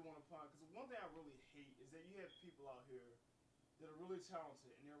really want to point out, because one thing I really hate is that you have people out here that are really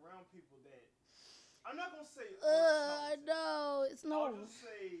talented, and they're around people that I'm not gonna say aren't I talented. know. It's I'll no. just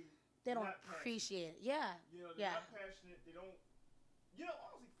say They don't not passionate. appreciate it. Yeah. You know, they're Yeah. not passionate. They don't. You know,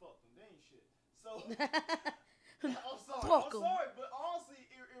 honestly, fuck them. They ain't shit. So I'm sorry. Fuck I'm 'em. sorry, but honestly,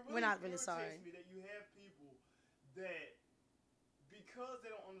 it really We're not really irritates sorry. me that you have people that because they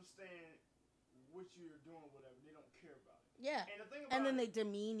don't understand what you're doing, whatever, they don't care about it. Yeah. And the thing about And then it, they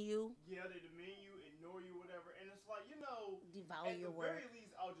demean you, yeah, they demean you, ignore you, whatever, and it's like, you know, devalue at your the work. very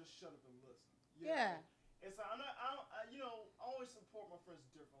least, I'll just shut up and listen. You Yeah. know? It's like, you know, I always support my friends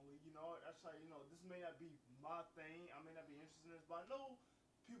differently. You know, I try, you know, this may not be my thing. I may not be interested in this, but I know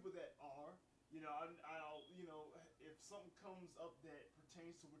people that are. You know, I'll, you know, if something comes up that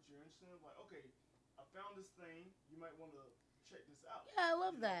pertains to what you're interested in, like, okay, I found this thing. You might want to check this out. Yeah, I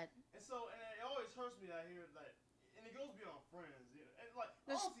love that. And so, and it always hurts me to hear that, and it goes beyond friends. You know, and like,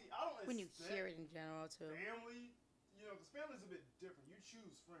 Just honestly, I don't When you expect hear it in general, too. family. You know, because family's a bit different. You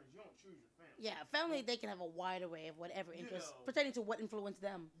choose friends. You don't choose your family. Yeah, family, they can have a wide array of whatever You interests, know. pertaining to what influenced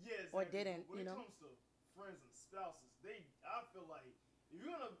them. Yeah, Or exactly. didn't, When you it know? comes to friends and spouses, I feel like if you're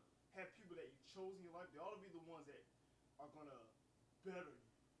gonna have people that you chose in your life, they ought to be the ones that are gonna better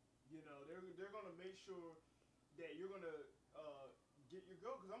you. You know, they're gonna make sure that you're gonna get your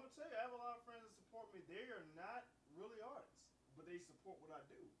goal. Because I'm gonna tell you, I have a lot of friends that support me. They are not really artists, but they support what I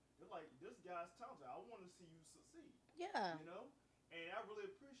do. They're like, this guy's talented. I want to see you succeed. Yeah. You know? And I really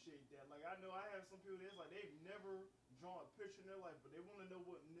appreciate that. Like, I know I have some people that's like, they've never drawn a picture in their life, but they want to know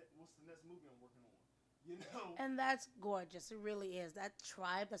what's the next movie I'm working on. You know? And that's gorgeous. It really is. That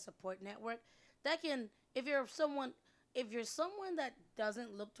tribe, that support network, that can, if you're someone that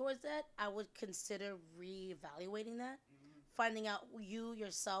doesn't look towards that, I would consider reevaluating that, finding out you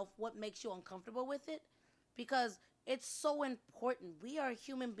yourself, what makes you uncomfortable with it, because it's so important. We are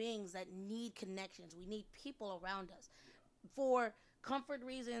human beings that need connections. We need people around us for comfort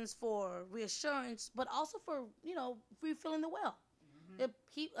reasons, for reassurance, but also for, you know, refilling the well.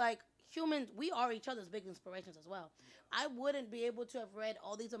 Humans, we are each other's big inspirations as well. I wouldn't be able to have read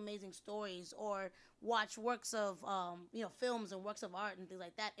all these amazing stories or watch works of, films and works of art and things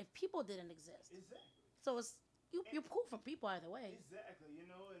like that if people didn't exist. Exactly. So it's you're cool from people either way. Exactly, you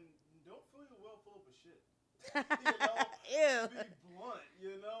know, and don't fill your well full of shit. You know, Ew. be blunt.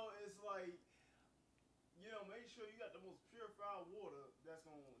 You know, it's like, you know, make sure you got the most purified water that's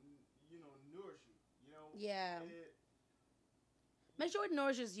gonna, you know, nourish you. You know, Yeah. It, Make sure it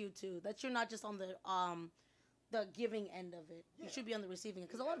nourishes you too. That you're not just on the giving end of it. You Yeah. should be on the receiving end.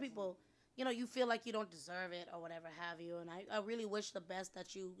 Because a lot of people, you know, you feel like you don't deserve it or whatever have you. And I really wish the best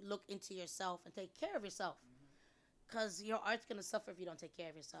that you look into yourself and take care of yourself. Because your art's going to suffer if you don't take care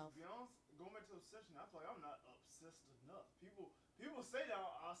of yourself. To be honest, going back to obsession, I feel like I'm not obsessed enough. People say that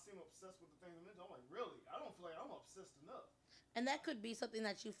I seem obsessed with the things I'm into. I'm like, really? I don't feel like I'm obsessed enough. And that could be something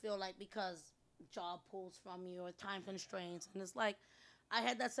that you feel like because job pulls from you or time constraints. And it's like, I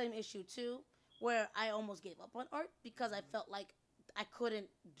had that same issue too, where I almost gave up on art because I felt like I couldn't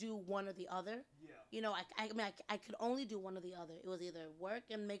do one or the other. Yeah. You know, I could only do one or the other. It was either work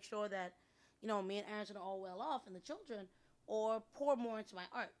and make sure that, you know, me and Aaron are all well off and the children, or pour more into my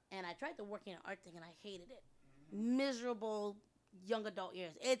art. And I tried to work in an art thing and I hated it. Miserable young adult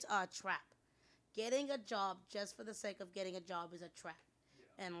years. It's a trap. Getting a job just for the sake of getting a job is a trap.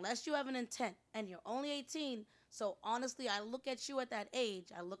 Yeah. Unless you have an intent and you're only 18. So honestly, I look at you at that age.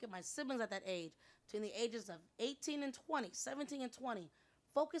 I look at my siblings at that age, between the ages of 18 and 20, 17 and 20.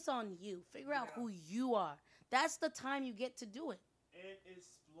 Focus on you. Figure out who you are. That's the time you get to do it. And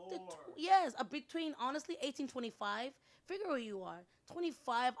explore. Yes, between honestly 18, 25. Figure who you are.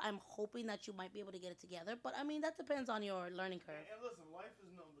 25, I'm hoping that you might be able to get it together. But I mean, that depends on your learning curve. And listen, life is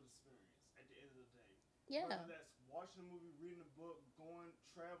nothing but experience at the end of the day. Yeah. Whether that's watching a movie, reading a book, going,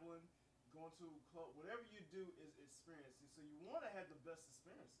 traveling, going to a club, whatever you do is experiencing. So you want to have the best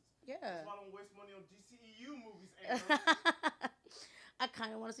experiences. Yeah. That's why I don't waste money on DCEU movies. Anna. I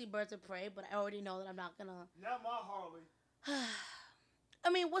kind of want to see Birds of Prey, but I already know that I'm not gonna. Not my Harley. I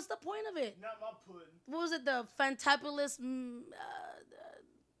mean, what's the point of it? Not my pudding. What was it? The Fantabulous?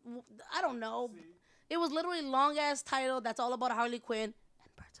 I don't know. See? It was literally long ass title that's all about Harley Quinn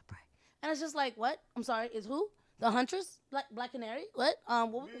and Birds of Prey, and it's just like, what? I'm sorry, is who? The Huntress? Black Canary? What?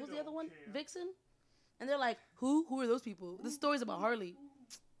 What We was the don't other one? care. Vixen? And they're like, who? Who are those people? This story's about Harley.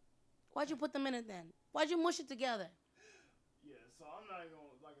 Why'd you put them in it then? Why'd you mush it together? Yeah, so I'm not even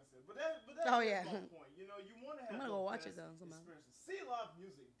gonna, like I said, but that's Oh, yeah. my point. You know, you want to have I'm gonna the go watch best it, though, somehow. experiences. See live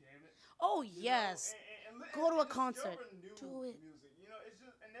music, damn it. Oh You yes. know, Go to a discover concert. New Do it. Music. You know, it's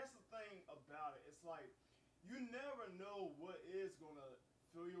just, and that's the thing about it. It's like you never know what is gonna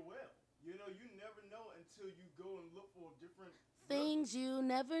fill your well. You know, you never know until you go and look for different Things you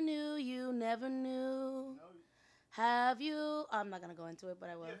never knew, you never knew. You know, Have you? I'm not gonna go into it, but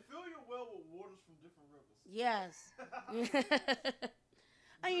I will. yeah, fill your well with waters from different rivers. Yes.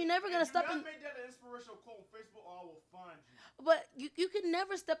 And you're never gonna step in. Do not make that an inspirational quote on Facebook, or I will find you. But you can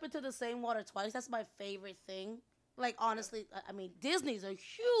never step into the same water twice. That's my favorite thing. Like honestly, I mean, Disney's a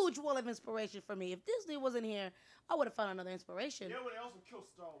huge well of inspiration for me. If Disney wasn't here, I would have found another inspiration. Yeah, but they also killed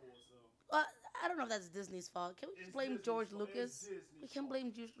Star Wars, though. I don't know if that's Disney's fault. Can we just It's blame Disney's George fault. It's Lucas? Disney's We can't fault.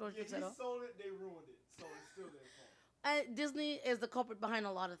 blame George Yeah, Lucas he at all. sold it, they ruined it. So it's still their fault. Disney is the culprit behind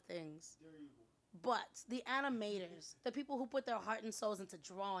a lot of things. They're evil. But the animators, the people who put their heart and souls into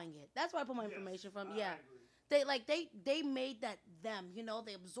drawing it, that's where I put my Yes, information from. I Yeah. agree. They made that them, you know,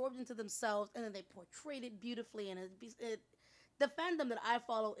 they absorbed into themselves and then they portrayed it beautifully. And the fandom that I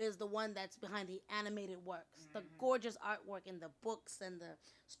follow is the one that's behind the animated works, the gorgeous artwork and the books and the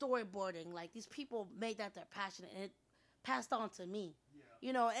storyboarding. Like these people made that their passion and it passed on to me. Yeah.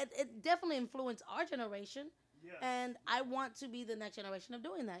 You know, it definitely influenced our generation. Yes. And I want to be the next generation of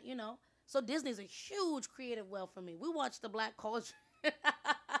doing that, you know. So Disney's a huge creative well for me. We watched The Black Cauldron.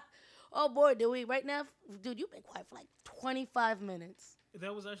 Oh boy, do we right now, dude? You've been quiet for like 25 minutes.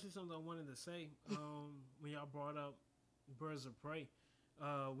 That was actually something I wanted to say when y'all brought up Birds of Prey.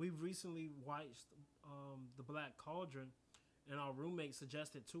 We recently watched The Black Cauldron, and our roommate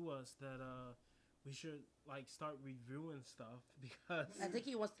suggested to us that we should like start reviewing stuff because I think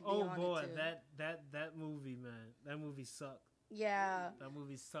he wants to be oh on boy, it too. that movie, man, that movie sucked. Yeah, That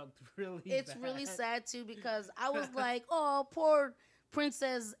movie sucked really. it's bad. really sad too because I was like, oh, poor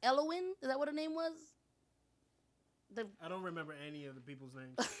Princess Eowyn. Is that what her name was? I don't remember any of the people's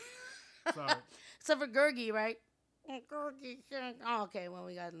names. Sorry. Except for Gurgi, right? Gurgi. Oh, okay, well,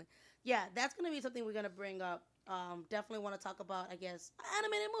 we got it. Yeah, that's going to be something we're going to bring up. Definitely want to talk about, I guess,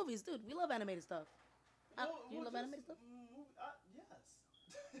 animated movies. Dude, we love animated stuff. You love animated stuff?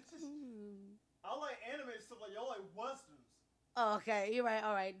 Yes. I like animated stuff like y'all like westerns. Oh, okay. You're right.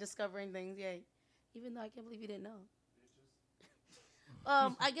 All right. Discovering things. Yeah. Even though I can't believe you didn't know.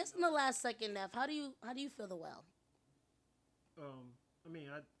 Bitches. I guess in the last second, Neff, how do you feel the well? I mean,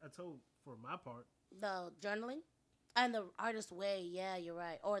 I told for my part. The journaling and the artist way. Yeah, you're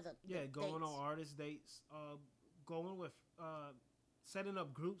right. Or the Yeah, going dates. on artist dates, going with, setting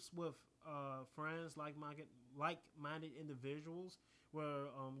up groups with friends, like-minded individuals, where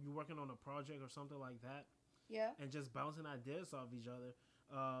you're working on a project or something like that, Yeah. and just bouncing ideas off each other.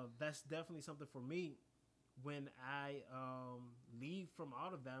 That's definitely something for me. When I leave from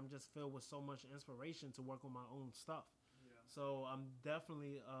out of that, I'm just filled with so much inspiration to work on my own stuff. Yeah. So I'm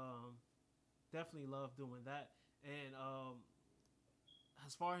definitely love doing that. And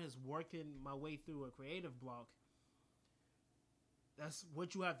as far as working my way through a creative block, that's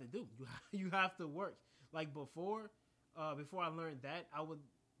what you have to do. You have to work. Like before I learned that, I would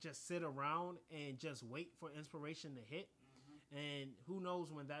just sit around and just wait for inspiration to hit. And who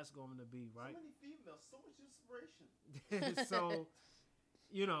knows when that's going to be, right? So many females, so much inspiration. So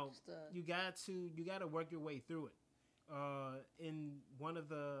Just, uh, you got to work your way through it. In one of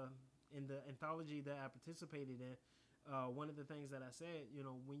the in the anthology that I participated in, one of the things that I said,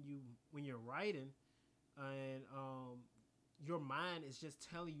 when you're writing, and your mind is just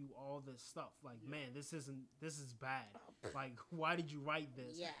telling you all this stuff. Like, Yeah. man, this is bad. Like, why did you write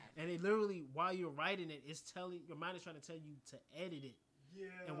this? Yeah. And it literally, while you're writing it, it's telling your mind is trying to tell you to edit it Yeah.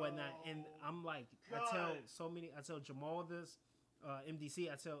 and whatnot. And I'm like, God. I tell Jamal this, MDC,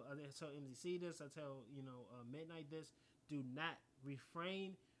 I tell MDC this, I tell Midnight this. Do not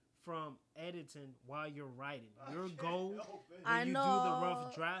refrain from editing while you're writing. Your can't goal help it. I when you do know. the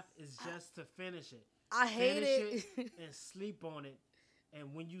rough draft is just to finish it. I hate Finish it. and sleep on it.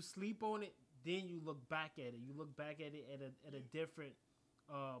 And when you sleep on it, then you look back at it. You look back at it at a different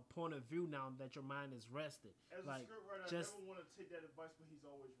point of view now that your mind is rested. As Like, a scriptwriter, just I never want to take that advice, but he's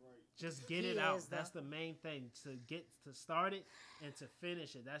always right. just get He it out. is, That's though. the main thing. To start it and to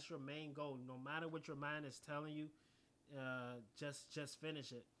finish it. That's your main goal. No matter what your mind is telling you, just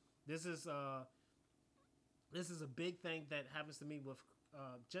finish it. This is a big thing that happens to me with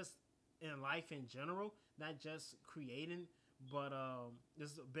just in life in general, not just creating, but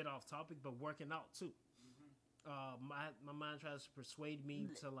this is a bit off topic, but working out too. My mind tries to persuade me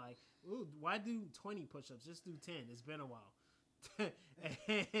to, like, ooh, why do 20 push-ups? Just do 10. It's been a while. But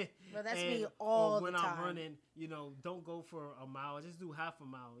that's me all or when the time. I'm running, don't go for a mile. Just do half a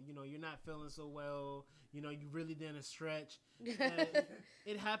mile. You're not feeling so well. You really didn't stretch.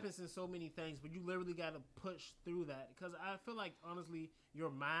 It happens in so many things, but you literally got to push through that, because I feel like, honestly,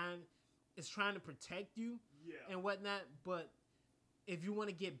 your mind is trying to protect you Yeah. and whatnot. But if you want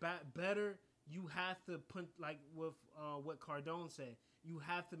to get back better, you have to put, like with what Cardone said, you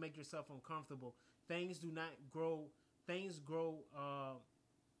have to make yourself uncomfortable. Things do not grow. Things grow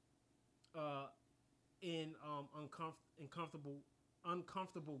in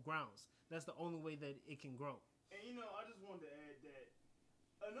uncomfortable grounds. That's the only way that it can grow. And I just wanted to add that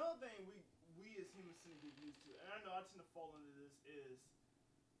another thing we as humans tend to get used to, and I know I tend to fall into this, is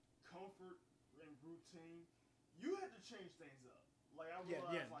comfort and routine. You have to change things up. Like, I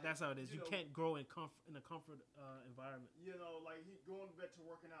realize, like, that's how it is. You can't grow in a comfort environment. Like going back to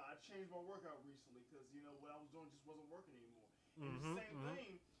working out. I changed my workout recently because what I was doing just wasn't working anymore. And the same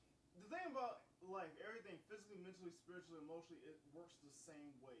thing. The thing about life, everything physically, mentally, spiritually, emotionally, it works the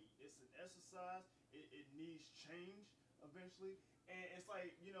same way. It's an exercise. It needs change eventually. And it's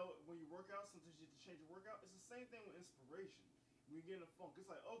like, when you work out, sometimes you have to change your workout. It's the same thing with inspiration. When you get in a funk,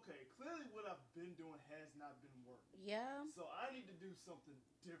 it's like, okay, clearly what I've been doing has not been working. Yeah. So I need to do something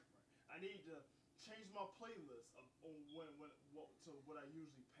different. I need to change my playlist on to what I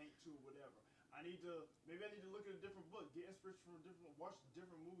usually paint to or whatever. Maybe I need to look at a different book, get inspiration from watch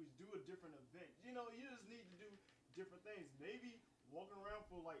different movies, do a different event. You just need to do different things. Maybe walking around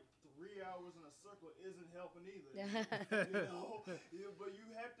for like 3 hours in a circle isn't helping either. But you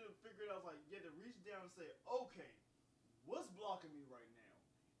have to figure it out. Like, you have to reach down and say, okay, what's blocking me right now,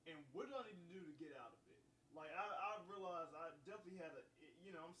 and what do I need to do to get out of it? Like, I realized I definitely had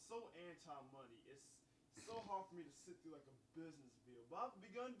I'm so anti-money. It's so hard for me to sit through like a business deal, but I've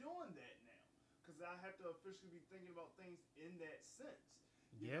begun doing that now because I have to officially be thinking about things in that sense.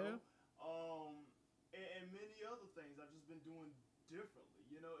 You know? And many other things I've just been doing differently.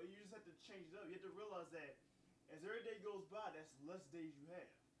 You just have to change it up. You have to realize that as every day goes by, that's less days you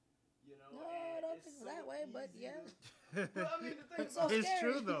have. No, I don't think that way, but yeah. But I mean, the thing It's so about It's scary.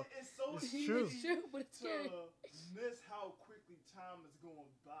 true though. It's so It's easy true. It's true, but it's scary. to miss how quickly time is going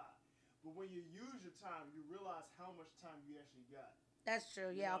by. But when you use your time, you realize how much time you actually got. That's true.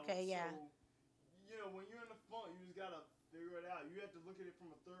 Yeah. Okay. Yeah. So, when you're in the funk, you just gotta figure it out. You have to look at it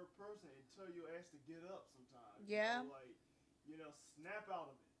from a third person and tell your ass to get up sometimes. Yeah. Snap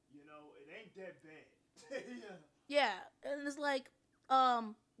out of it. It ain't that bad. Yeah. Yeah, and it's like,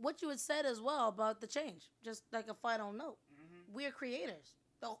 what you had said as well about the change, just like a final note. We're creators.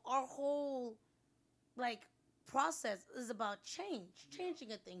 Our whole like process is about change,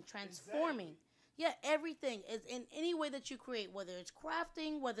 changing a thing, transforming. Yeah, everything is in any way that you create, whether it's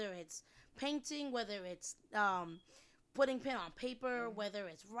crafting, whether it's painting, whether it's putting pen on paper, whether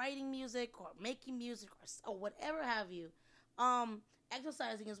it's writing music or making music or whatever have you.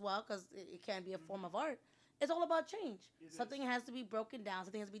 Exercising as well, because it can be a form of art. It's all about change. Something has to be broken down.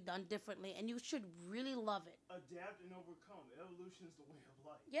 Something has to be done differently, and you should really love it. Adapt and overcome. Evolution is the way of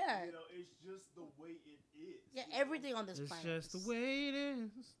life. Yeah. You know, it's just the way it is. Yeah, you know? everything on this It's planet. just the way it is.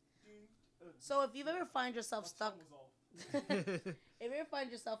 So if you've ever find My yourself stuck, tongue was off. if you ever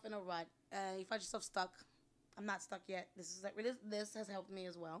find yourself in a rut, you find yourself stuck. I'm not stuck yet. This has helped me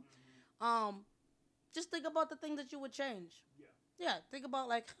as well. Just think about the things that you would change. Yeah, think about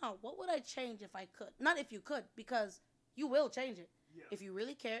like, what would I change if I could? Not if you could, because you will change it. Yeah. If you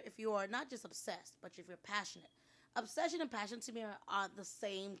really care, if you are not just obsessed, but if you're passionate. Obsession and passion to me are the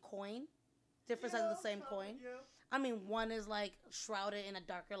same coin. Different sides of the same coin. Yeah. I mean, one is like shrouded in a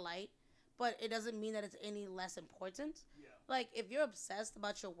darker light, but it doesn't mean that it's any less important. Yeah. Like, if you're obsessed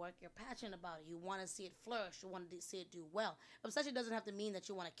about your work, you're passionate about it, you want to see it flourish, you want to see it do well. Obsession doesn't have to mean that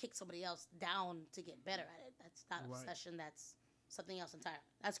you want to kick somebody else down to get better at it. That's not Right. obsession, that's something else entirely.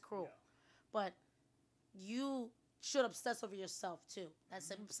 That's cruel. Yeah. But you should obsess over yourself, too. That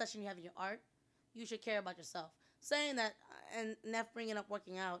same obsession you have in your art, you should care about yourself. Saying that, and Neff bringing up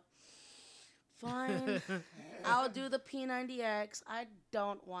working out, fine, I'll do the P90X. I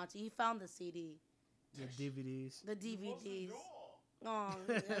don't want to. He found the CD. The DVDs. The You lost DVDs. your jaw. Oh,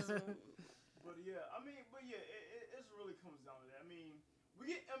 yes. But yeah, it really comes down to that.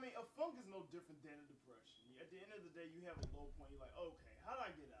 A funk is no different than a depression. At the end of the day, you have a low point. You're like, okay, how do I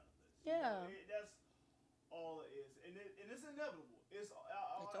get out of this? Yeah. That's all it is, and it's inevitable. It's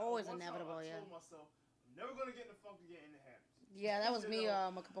always one time inevitable, I yeah. told myself, I'm never gonna get in the funk again, and it happens. Yeah, that was me You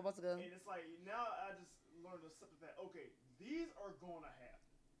know, a couple months ago. And it's like now I just learned to accept that. Okay, these are gonna happen.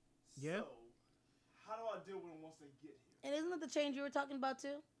 Yeah. So how do I deal with them once they get here? And isn't that the change you were talking about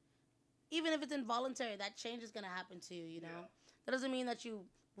too? Even if it's involuntary, that change is gonna happen to you. You know, that doesn't mean that you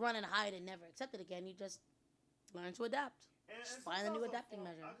run and hide and never accept it again. You just learn to adapt. Just find a new sometimes adapting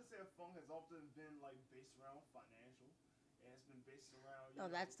measure. I could say a funk has often been like based around financial, and it's been based around. Oh,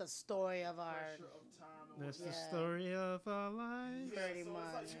 that's the story of our. pressure of time. And That's the Yeah. story of our life. Pretty so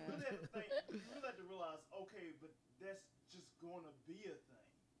much, It's like, you really have to realize, okay, but that's just going to be a thing.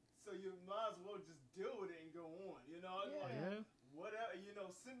 So you might as well just deal with it and go on. You know, Yeah. like Yeah. whatever. You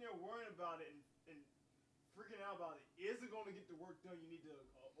know, sitting there worrying about it and freaking out about it. Is it going to get the work done? You need to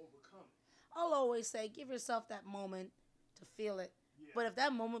overcome it. I'll always say, give yourself that moment to feel it. Yeah. But if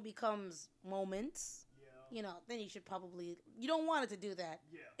that moment becomes moments, yeah. you know, then you should probably. You don't want it to do that.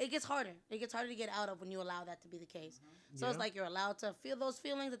 Yeah. It gets harder. It gets harder to get out of when you allow that to be the case. So it's Yeah. like you're allowed to feel those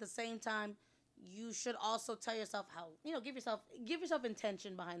feelings at the same time. You should also tell yourself how, you know, give yourself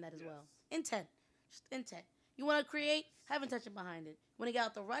intention behind that as well. Intent. Just intent. You want to create, have intention behind it. You want to get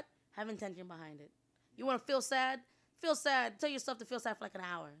out the rut, have intention behind it. You want to feel sad, tell yourself to feel sad for like an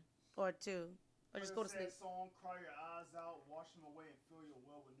hour or two. Or just go to sleep. Song, cry your eyes out, wash them away, and fill your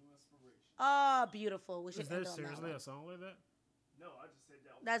well with new inspiration. Ah, beautiful. We should Is there end on that seriously one. a song like that? No, I just said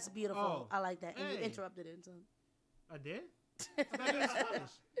that. That's beautiful. Oh. I like that. And you Hey. interrupted it. So. I did? I thought it was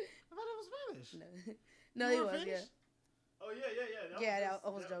Spanish. I thought it was Spanish. No, no, You he weren't was, yeah. finished? Oh, yeah. Yeah, just- I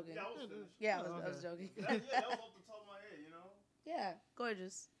was joking. Yeah, I was finished. Yeah, Oh, I was okay. joking. that was off the top of my head, you know? Yeah,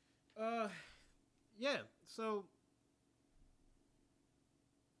 gorgeous. Yeah. So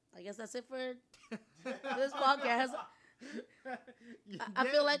I guess that's it for this podcast. I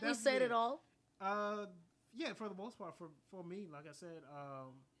feel like we said it all. Yeah, for the most part, for me, like I said,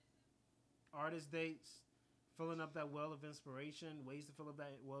 artist dates, filling up that well of inspiration, ways to fill up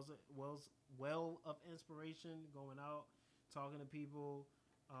that well of inspiration, going out, talking to people,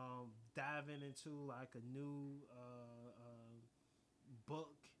 diving into like a new book.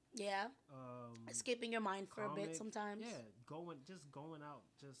 Yeah, escaping your mind for a bit comic. sometimes. Yeah, going out,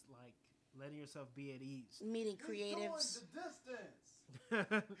 just like letting yourself be at ease. Meeting He's going creatives. the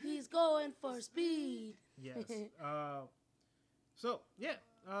distance. He's going for speed. Yes. So yeah.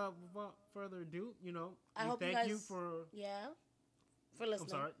 Without further ado, you know, I hope you thank you guys- for. Yeah, for listening.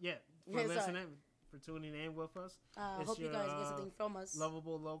 I'm sorry. Yeah, for Yeah, sorry. listening, for tuning in with us. It's Hope you your, guys get something from us.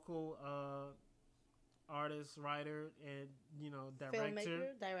 Lovable local artist, writer, and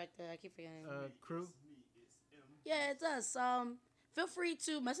Filmmaker, director. I keep forgetting. crew. It's me. It's M. Yeah, it's us. Feel free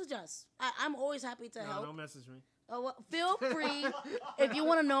to message us. I'm always happy to No, help. don't message me. Oh, well, feel free if you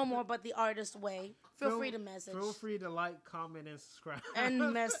want to know more about the artist way. Feel free to message Feel free to like, comment, and subscribe.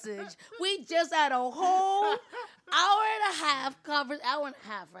 and message. We just had a whole hour and a half hour and a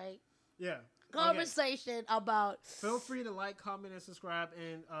half, right? Yeah. Conversation about. Feel free to like, comment, and subscribe,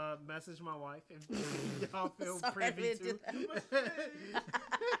 and message my wife if y'all feel Sorry, I privy didn't to. do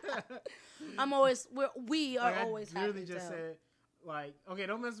we are always I literally happy just to. said, like, okay,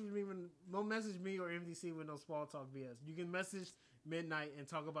 don't message me or MDC with no small talk BS. You can message Midnight and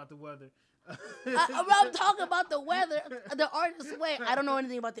talk about the weather. I'm talking about the weather, the artist way. I don't know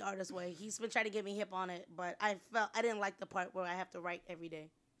anything about the artist way. He's been trying to get me hip on it, but I didn't like the part where I have to write every day.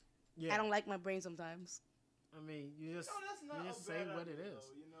 Yeah. I don't like my brain sometimes. I mean, you just that's not you just a say bad what idea, it is.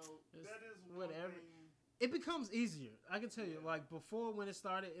 though, you know, It's that is whatever. Thing. It becomes easier. I can tell you, like before when it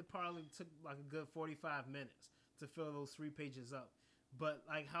started, it probably took like a good 45 minutes to fill those 3 pages up. But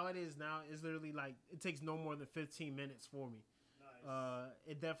like how it is now is literally like it takes no more than 15 minutes for me. Nice.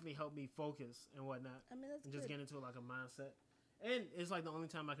 It definitely helped me focus and whatnot, I mean, that's and just good. get into like a mindset. And it's like the only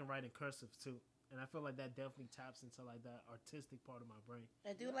time I can write in cursive too, and I feel like that definitely taps into like that artistic part of my brain.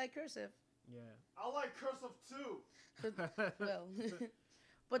 I do like cursive. Yeah. I like cursive too. Well,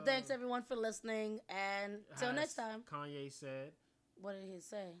 but thanks everyone for listening, and till As next time. Kanye said. What did he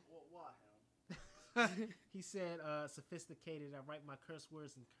say? Well, why him? He said, "Sophisticated. I write my curse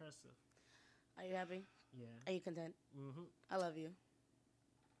words in cursive." Are you happy? Yeah. Are you content? Mm-hmm. I love you.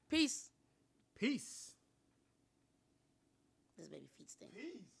 Peace. Peace. This baby feet stink.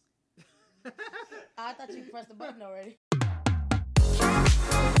 Peace. I thought you pressed the button already.